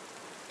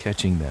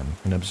 catching them,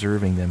 and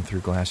observing them through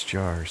glass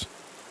jars.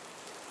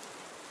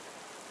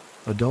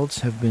 Adults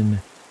have been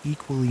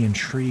equally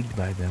intrigued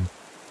by them,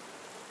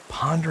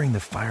 pondering the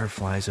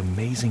firefly's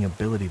amazing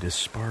ability to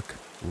spark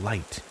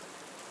light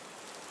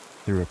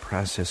through a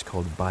process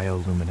called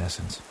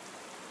bioluminescence.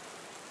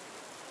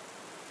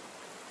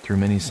 Through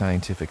many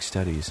scientific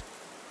studies,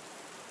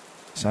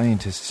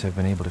 scientists have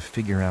been able to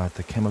figure out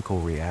the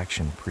chemical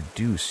reaction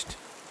produced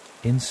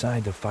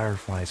inside the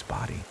firefly's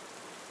body,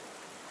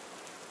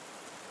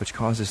 which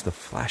causes the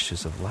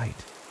flashes of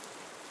light.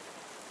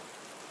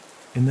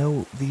 And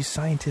though these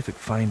scientific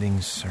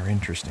findings are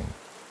interesting,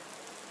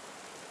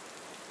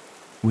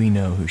 we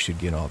know who should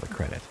get all the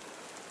credit.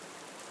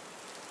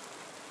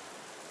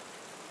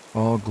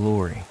 All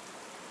glory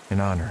and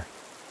honor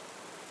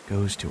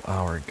goes to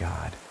our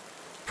God,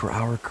 for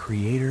our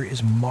Creator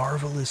is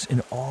marvelous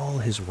in all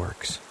His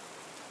works.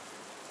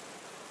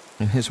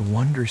 And His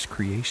wondrous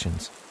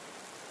creations,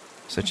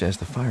 such as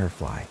the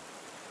firefly,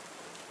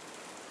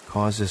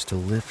 cause us to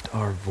lift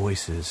our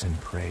voices in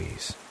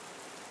praise.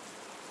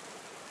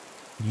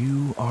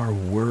 You are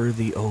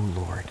worthy, O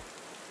Lord,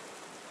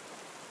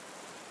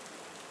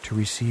 to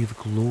receive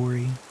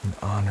glory and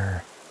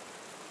honor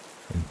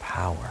and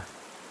power.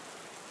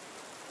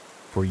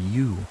 For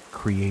you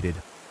created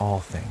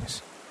all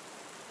things,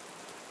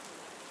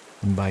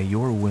 and by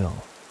your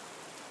will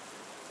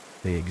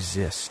they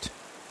exist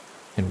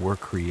and were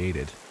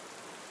created.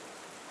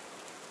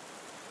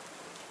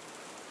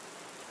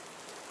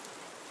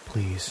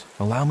 please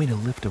allow me to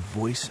lift a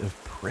voice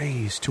of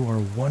praise to our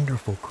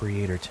wonderful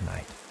Creator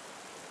tonight.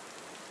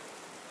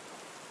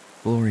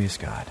 Glorious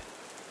God,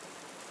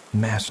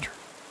 Master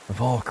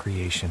of all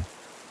creation,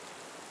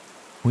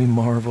 we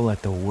marvel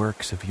at the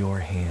works of your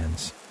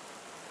hands.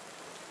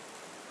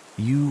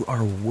 You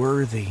are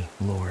worthy,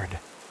 Lord,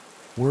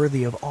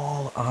 worthy of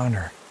all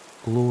honor,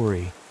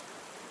 glory,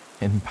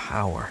 and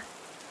power.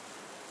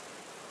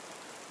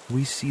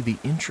 We see the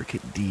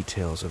intricate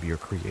details of your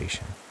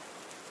creation,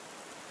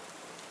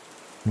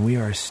 and we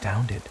are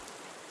astounded.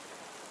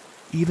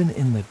 Even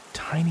in the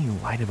tiny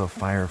light of a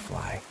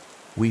firefly,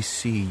 we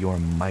see your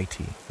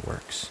mighty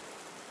works,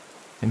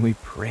 and we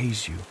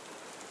praise you.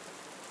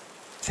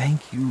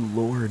 Thank you,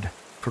 Lord,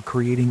 for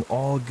creating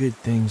all good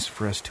things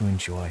for us to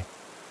enjoy.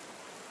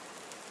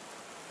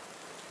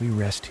 We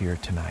rest here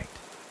tonight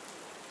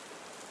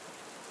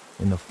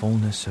in the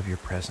fullness of your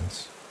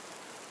presence,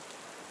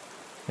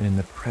 and in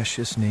the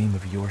precious name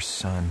of your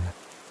Son,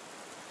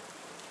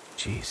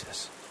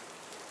 Jesus.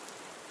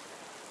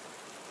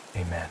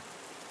 Amen.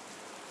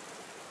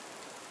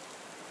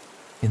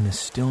 In the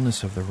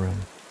stillness of the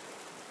room,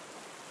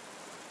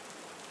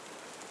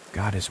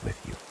 God is with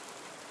you.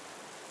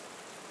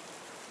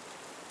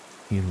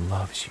 He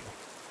loves you.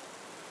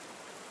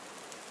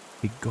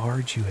 He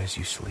guards you as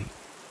you sleep.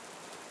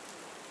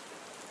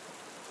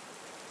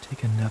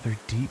 Take another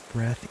deep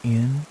breath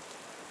in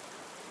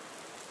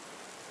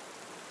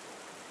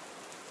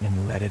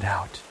and let it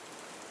out.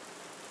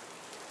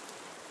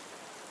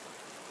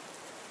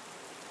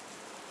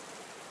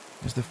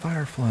 As the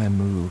firefly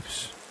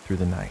moves through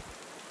the night,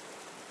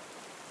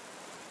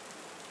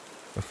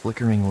 a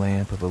flickering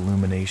lamp of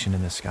illumination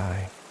in the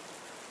sky,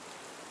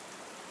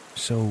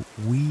 so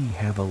we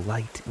have a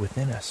light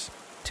within us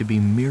to be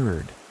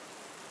mirrored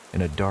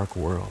in a dark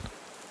world.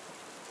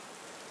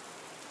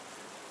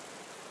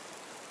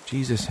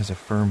 Jesus has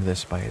affirmed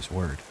this by his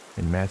word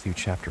in Matthew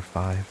chapter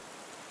 5,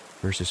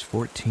 verses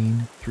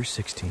 14 through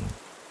 16.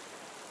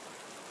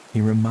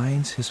 He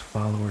reminds his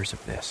followers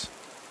of this.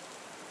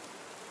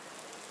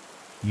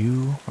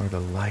 You are the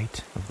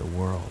light of the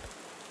world.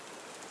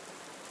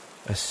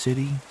 A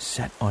city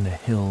set on a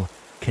hill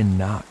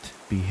cannot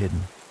be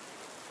hidden.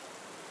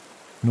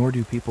 Nor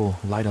do people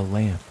light a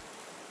lamp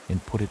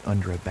and put it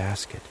under a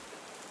basket,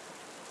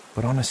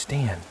 but on a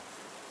stand,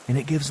 and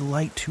it gives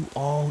light to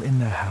all in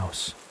the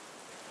house.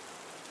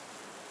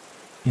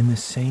 In the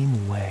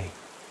same way,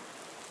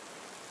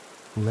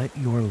 let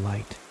your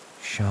light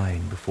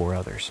shine before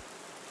others,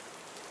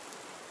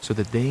 so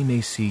that they may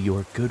see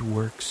your good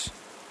works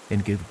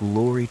and give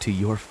glory to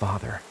your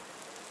Father,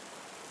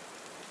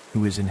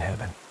 who is in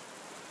heaven.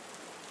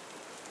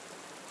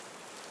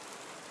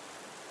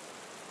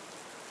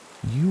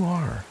 You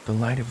are the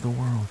light of the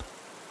world.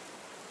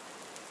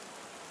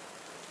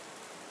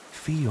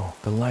 Feel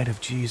the light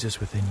of Jesus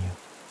within you,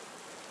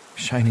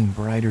 shining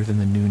brighter than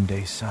the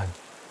noonday sun.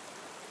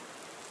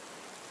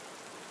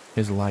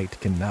 His light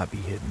cannot be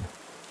hidden,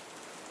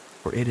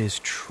 for it is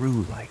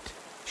true light,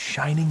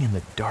 shining in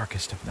the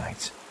darkest of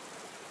nights.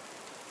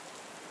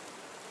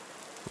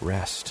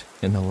 Rest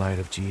in the light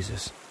of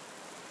Jesus,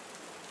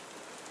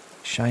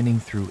 shining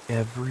through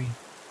every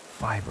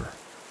fiber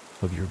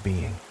of your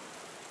being.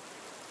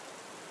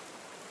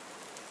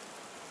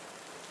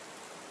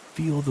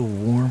 Feel the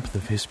warmth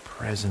of his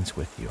presence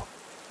with you.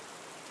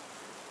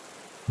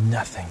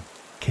 Nothing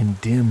can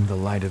dim the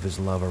light of his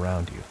love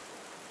around you,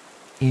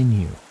 in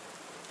you,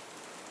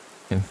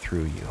 and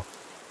through you.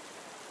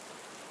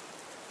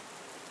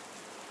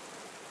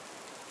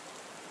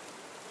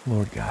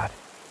 Lord God,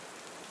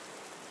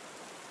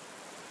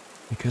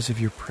 because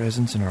of your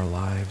presence in our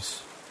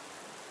lives,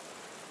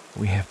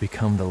 we have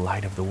become the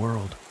light of the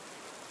world.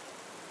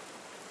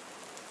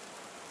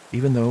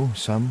 Even though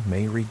some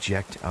may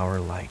reject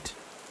our light,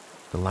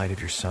 the light of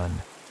your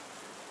Son,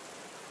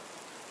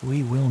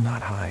 we will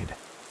not hide.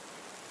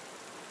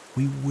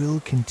 We will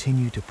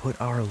continue to put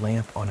our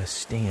lamp on a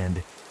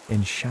stand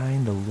and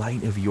shine the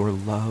light of your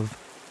love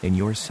and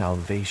your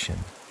salvation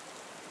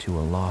to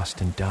a lost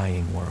and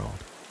dying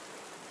world.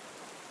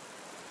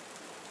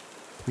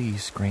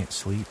 Please grant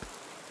sleep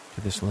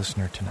to this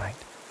listener tonight.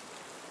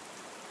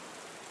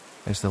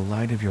 As the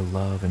light of your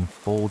love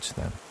enfolds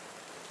them,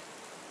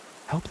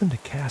 help them to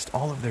cast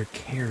all of their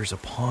cares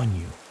upon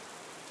you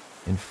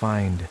and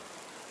find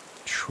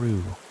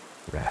true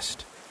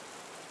rest.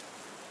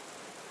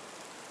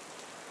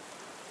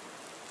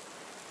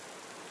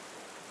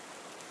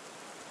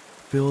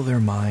 Fill their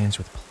minds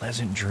with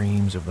pleasant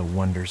dreams of the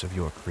wonders of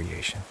your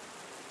creation,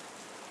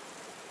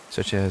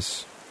 such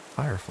as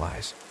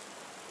fireflies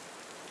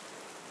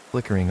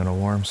flickering on a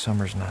warm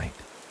summer's night,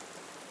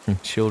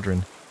 and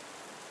children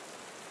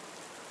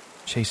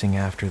chasing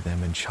after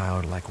them in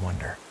childlike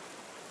wonder.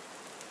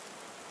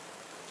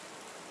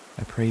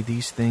 I pray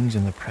these things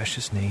in the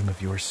precious name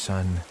of your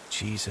Son,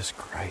 Jesus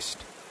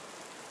Christ.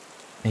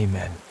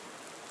 Amen.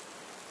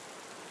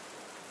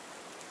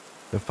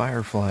 The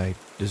firefly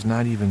does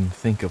not even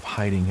think of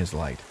hiding his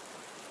light.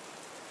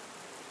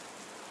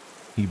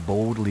 He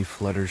boldly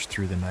flutters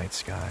through the night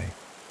sky,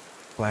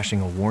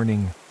 flashing a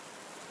warning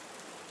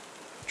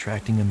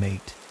attracting a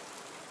mate,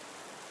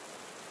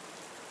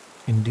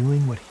 and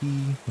doing what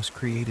he was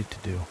created to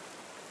do.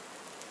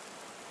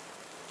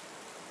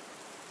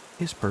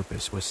 His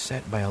purpose was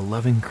set by a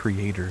loving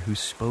Creator who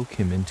spoke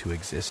him into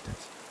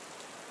existence,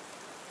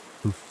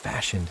 who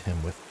fashioned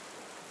him with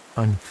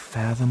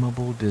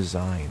unfathomable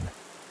design.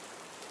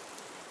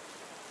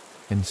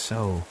 And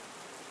so,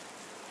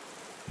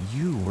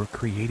 you were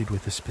created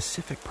with a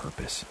specific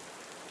purpose: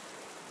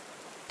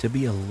 to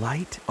be a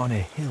light on a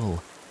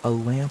hill, a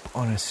lamp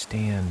on a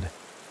stand,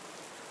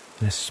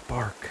 and a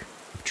spark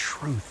of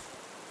truth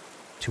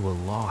to a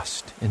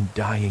lost and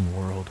dying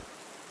world.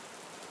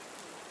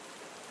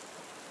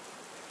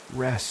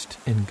 Rest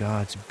in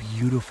God's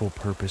beautiful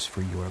purpose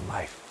for your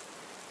life.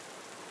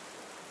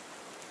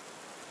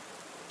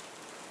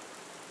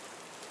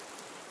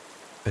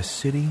 A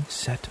city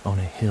set on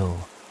a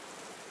hill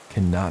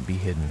cannot be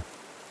hidden.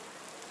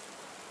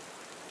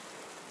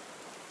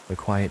 The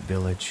quiet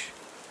village,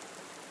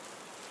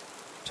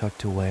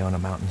 tucked away on a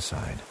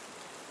mountainside,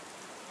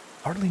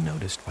 hardly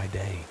noticed by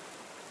day,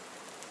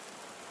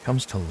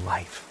 comes to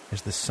life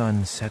as the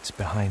sun sets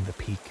behind the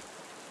peak.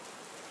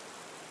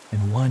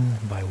 And one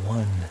by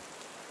one,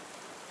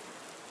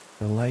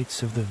 the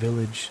lights of the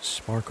village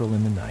sparkle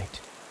in the night,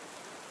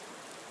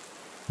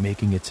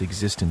 making its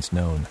existence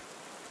known.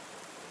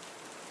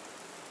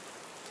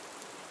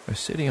 A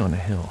city on a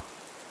hill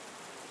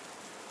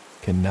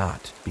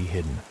cannot be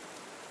hidden.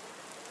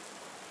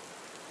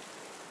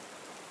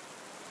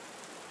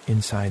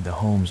 Inside the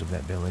homes of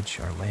that village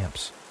are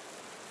lamps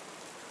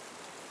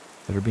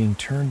that are being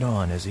turned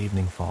on as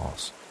evening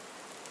falls.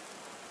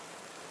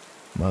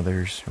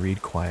 Mothers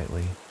read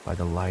quietly by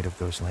the light of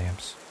those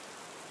lamps.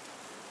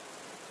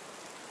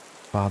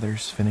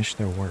 Fathers finish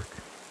their work,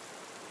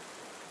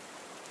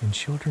 and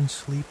children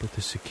sleep with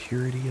the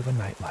security of a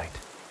nightlight,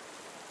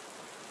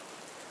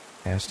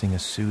 casting a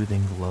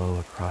soothing glow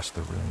across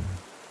the room.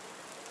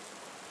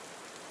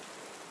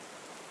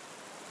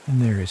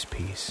 And there is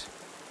peace.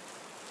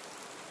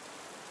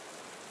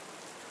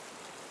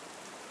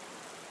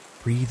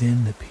 Breathe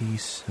in the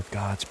peace of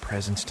God's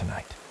presence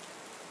tonight.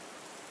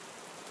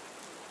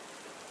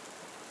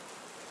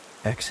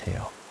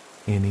 Exhale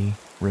any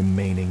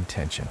remaining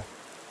tension.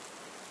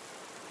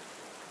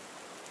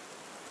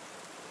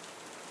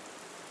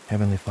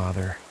 Heavenly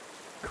Father,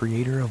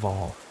 Creator of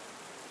all,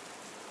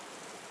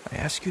 I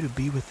ask you to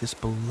be with this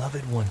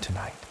beloved one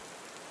tonight.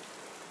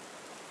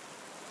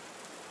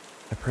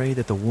 I pray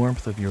that the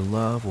warmth of your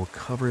love will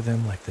cover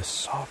them like the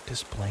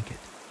softest blanket.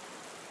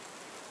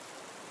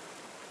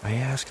 I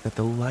ask that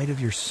the light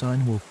of your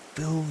sun will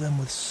fill them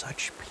with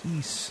such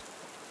peace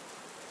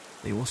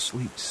they will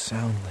sleep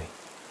soundly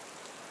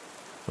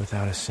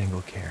without a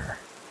single care.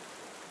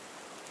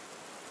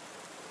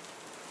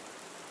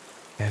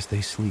 As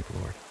they sleep,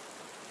 Lord,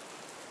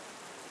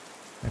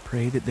 I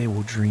pray that they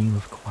will dream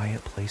of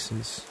quiet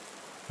places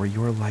where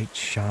your light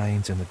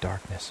shines in the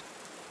darkness.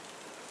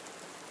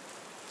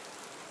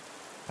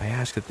 I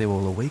ask that they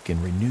will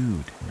awaken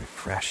renewed and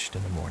refreshed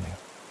in the morning,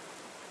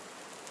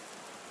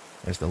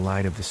 as the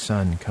light of the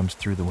sun comes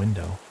through the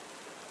window.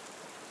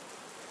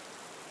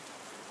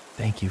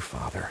 Thank you,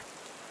 Father,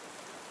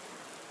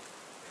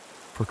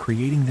 for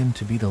creating them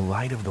to be the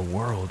light of the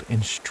world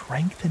and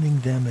strengthening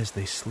them as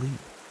they sleep,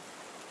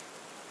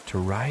 to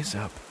rise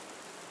up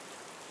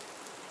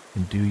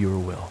and do your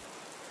will.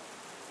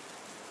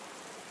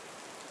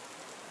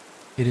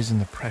 It is in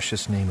the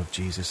precious name of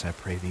Jesus I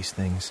pray these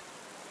things.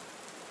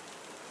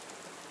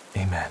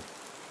 Amen.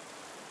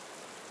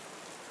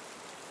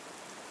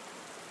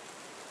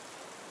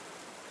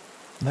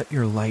 Let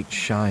your light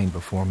shine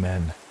before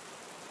men,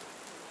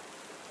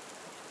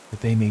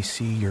 that they may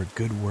see your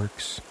good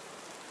works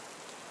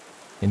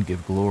and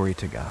give glory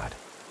to God.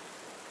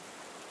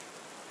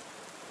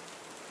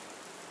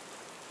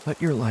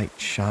 Let your light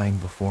shine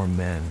before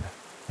men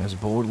as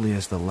boldly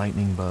as the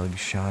lightning bug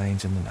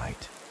shines in the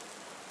night.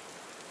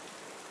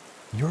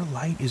 Your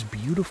light is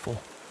beautiful,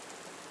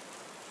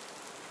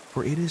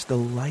 for it is the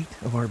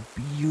light of our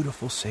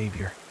beautiful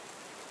Savior.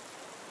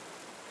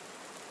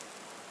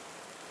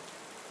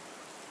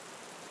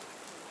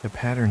 The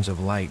patterns of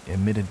light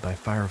emitted by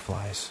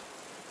fireflies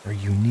are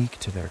unique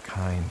to their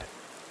kind.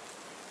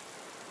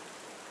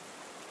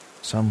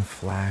 Some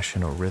flash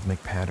in a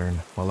rhythmic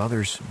pattern, while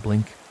others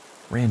blink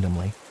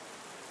randomly,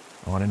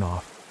 on and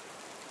off.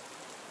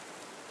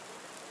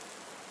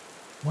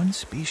 One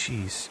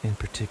species in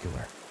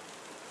particular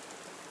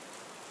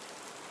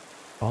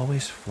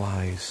always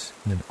flies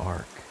in an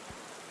arc,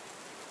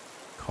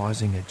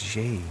 causing a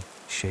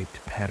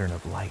J-shaped pattern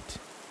of light.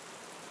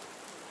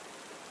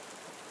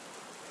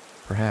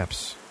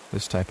 Perhaps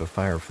this type of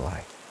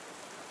firefly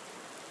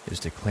is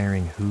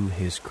declaring who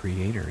his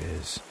creator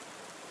is: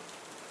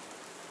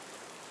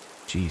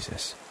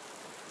 Jesus.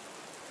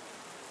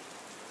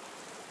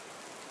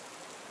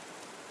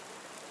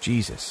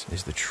 Jesus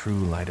is the true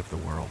light of the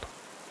world,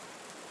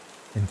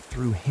 and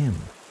through him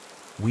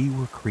we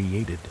were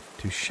created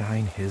to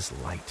shine his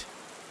light.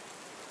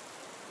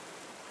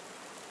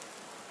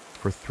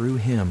 For through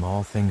him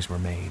all things were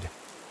made.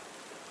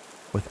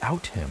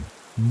 Without him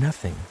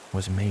nothing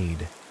was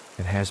made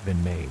that has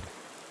been made.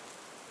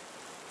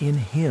 In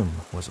him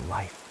was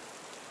life,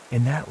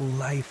 and that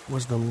life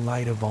was the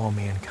light of all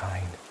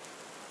mankind.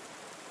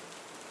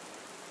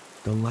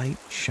 The light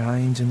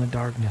shines in the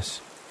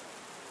darkness,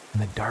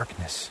 and the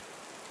darkness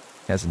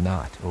has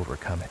not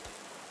overcome it.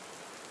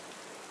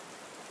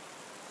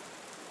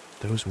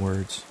 Those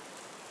words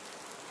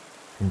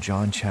from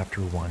John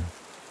chapter 1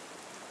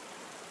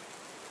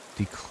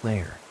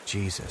 declare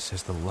Jesus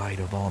as the light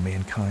of all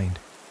mankind.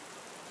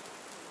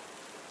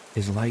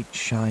 His light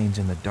shines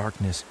in the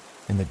darkness,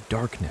 and the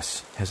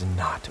darkness has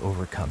not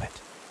overcome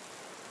it.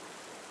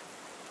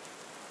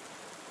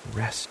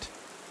 Rest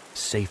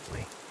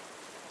safely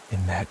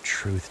in that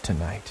truth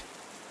tonight.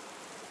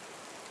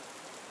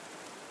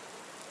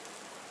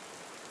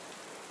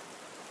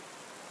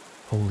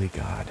 Holy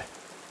God,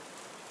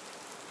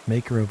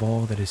 maker of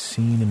all that is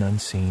seen and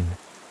unseen,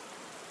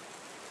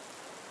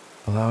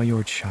 allow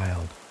your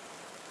child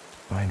to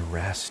find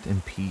rest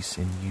and peace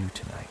in you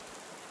tonight.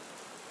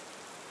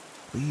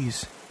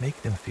 Please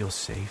make them feel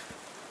safe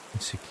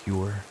and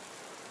secure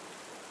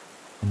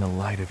in the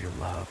light of your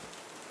love.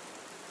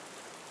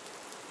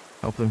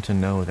 Help them to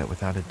know that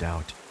without a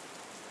doubt,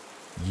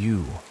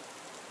 you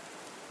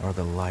are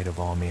the light of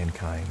all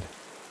mankind.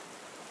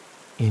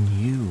 In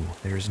you,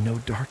 there is no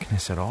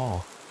darkness at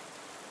all.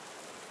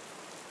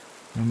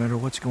 No matter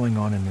what's going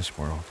on in this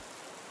world,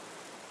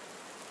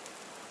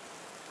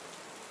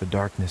 the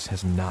darkness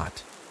has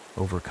not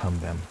overcome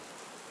them.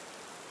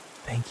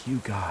 Thank you,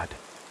 God.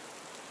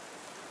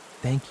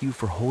 Thank you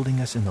for holding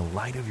us in the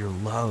light of your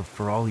love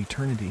for all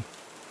eternity.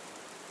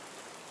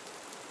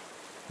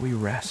 We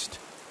rest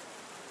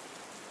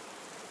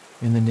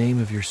in the name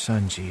of your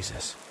Son,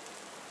 Jesus.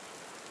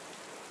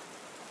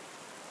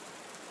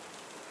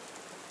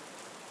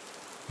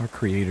 Our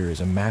Creator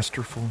is a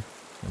masterful,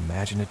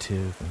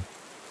 imaginative, and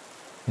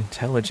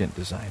intelligent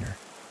designer.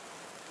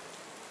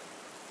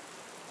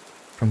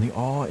 From the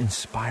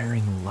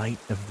awe-inspiring light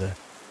of the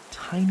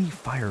tiny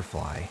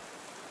firefly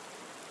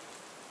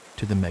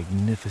to the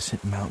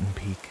magnificent mountain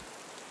peak,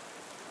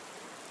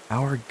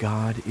 our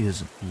God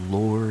is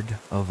Lord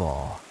of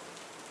all.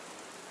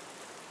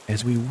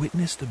 As we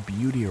witness the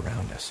beauty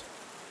around us,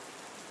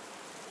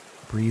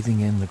 breathing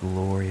in the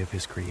glory of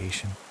his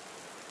creation,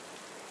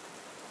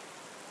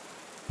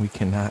 we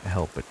cannot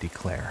help but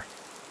declare,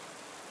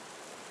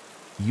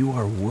 you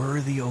are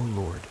worthy, O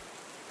Lord,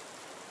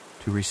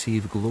 to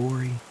receive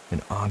glory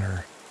and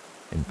honor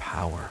and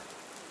power,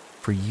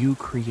 for you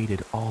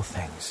created all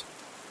things,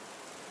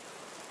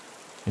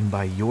 and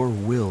by your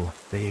will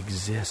they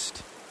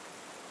exist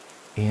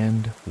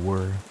and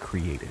were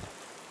created.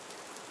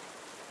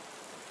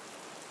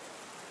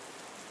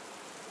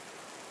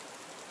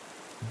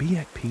 Be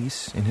at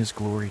peace in his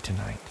glory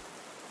tonight,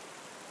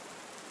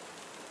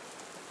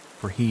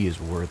 for he is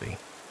worthy.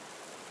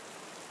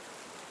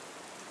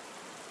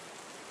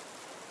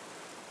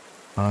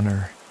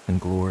 Honor and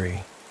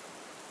glory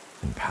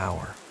and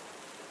power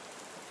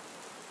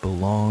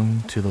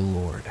belong to the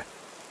Lord.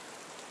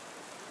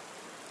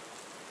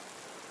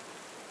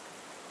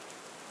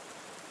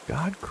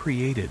 God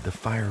created the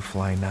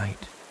firefly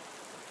night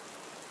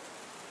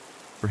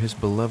for his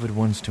beloved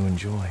ones to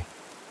enjoy.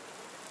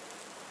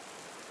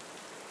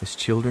 His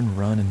children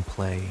run and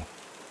play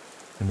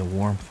in the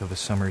warmth of a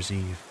summer's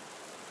eve.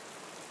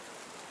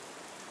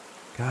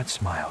 God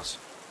smiles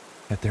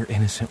at their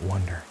innocent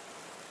wonder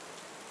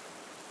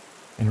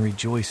and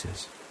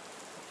rejoices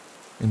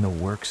in the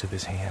works of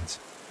his hands.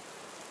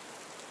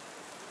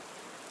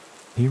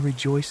 He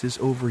rejoices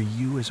over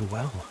you as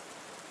well,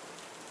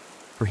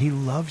 for he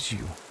loves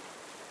you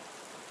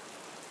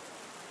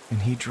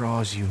and he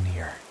draws you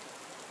near.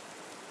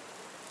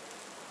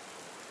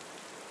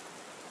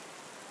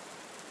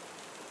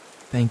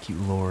 Thank you,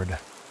 Lord,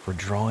 for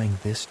drawing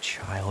this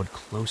child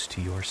close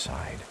to your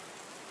side.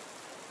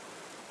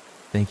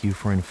 Thank you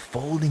for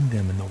enfolding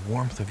them in the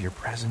warmth of your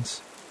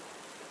presence.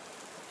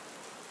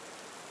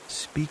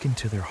 Speak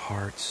into their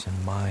hearts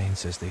and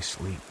minds as they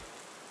sleep,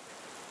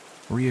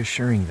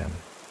 reassuring them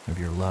of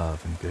your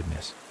love and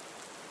goodness.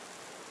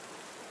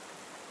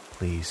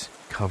 Please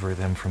cover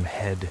them from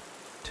head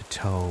to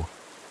toe,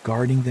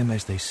 guarding them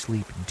as they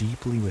sleep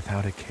deeply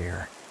without a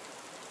care.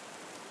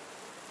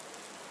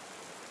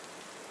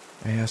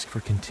 I ask for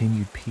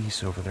continued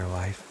peace over their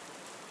life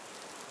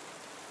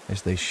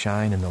as they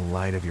shine in the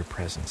light of your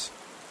presence.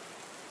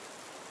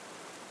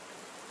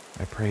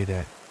 I pray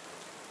that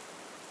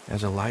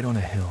as a light on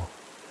a hill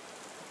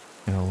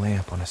and a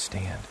lamp on a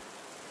stand,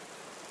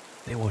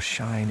 they will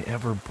shine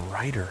ever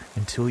brighter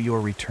until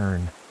your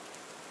return.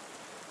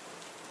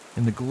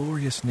 In the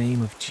glorious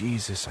name of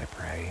Jesus, I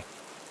pray.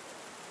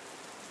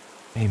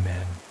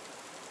 Amen.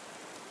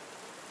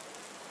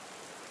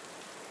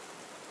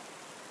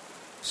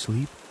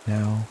 Sleep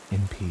now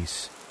in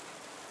peace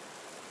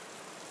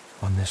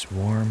on this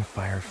warm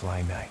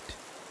firefly night.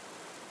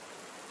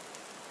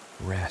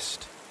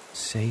 Rest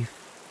safe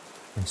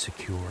and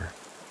secure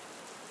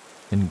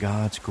in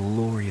God's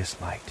glorious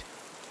light.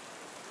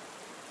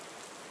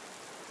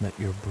 Let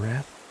your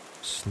breath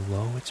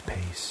slow its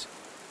pace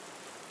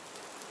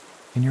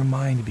and your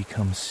mind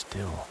becomes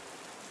still.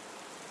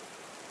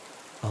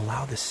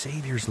 Allow the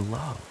Savior's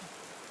love,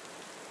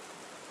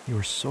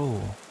 your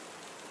soul,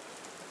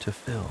 to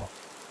fill.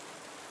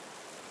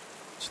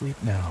 Sleep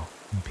now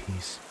in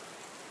peace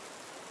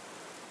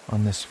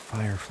on this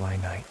firefly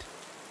night.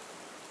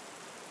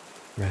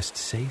 Rest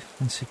safe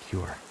and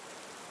secure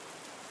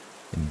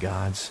in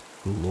God's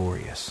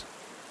glorious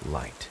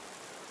light.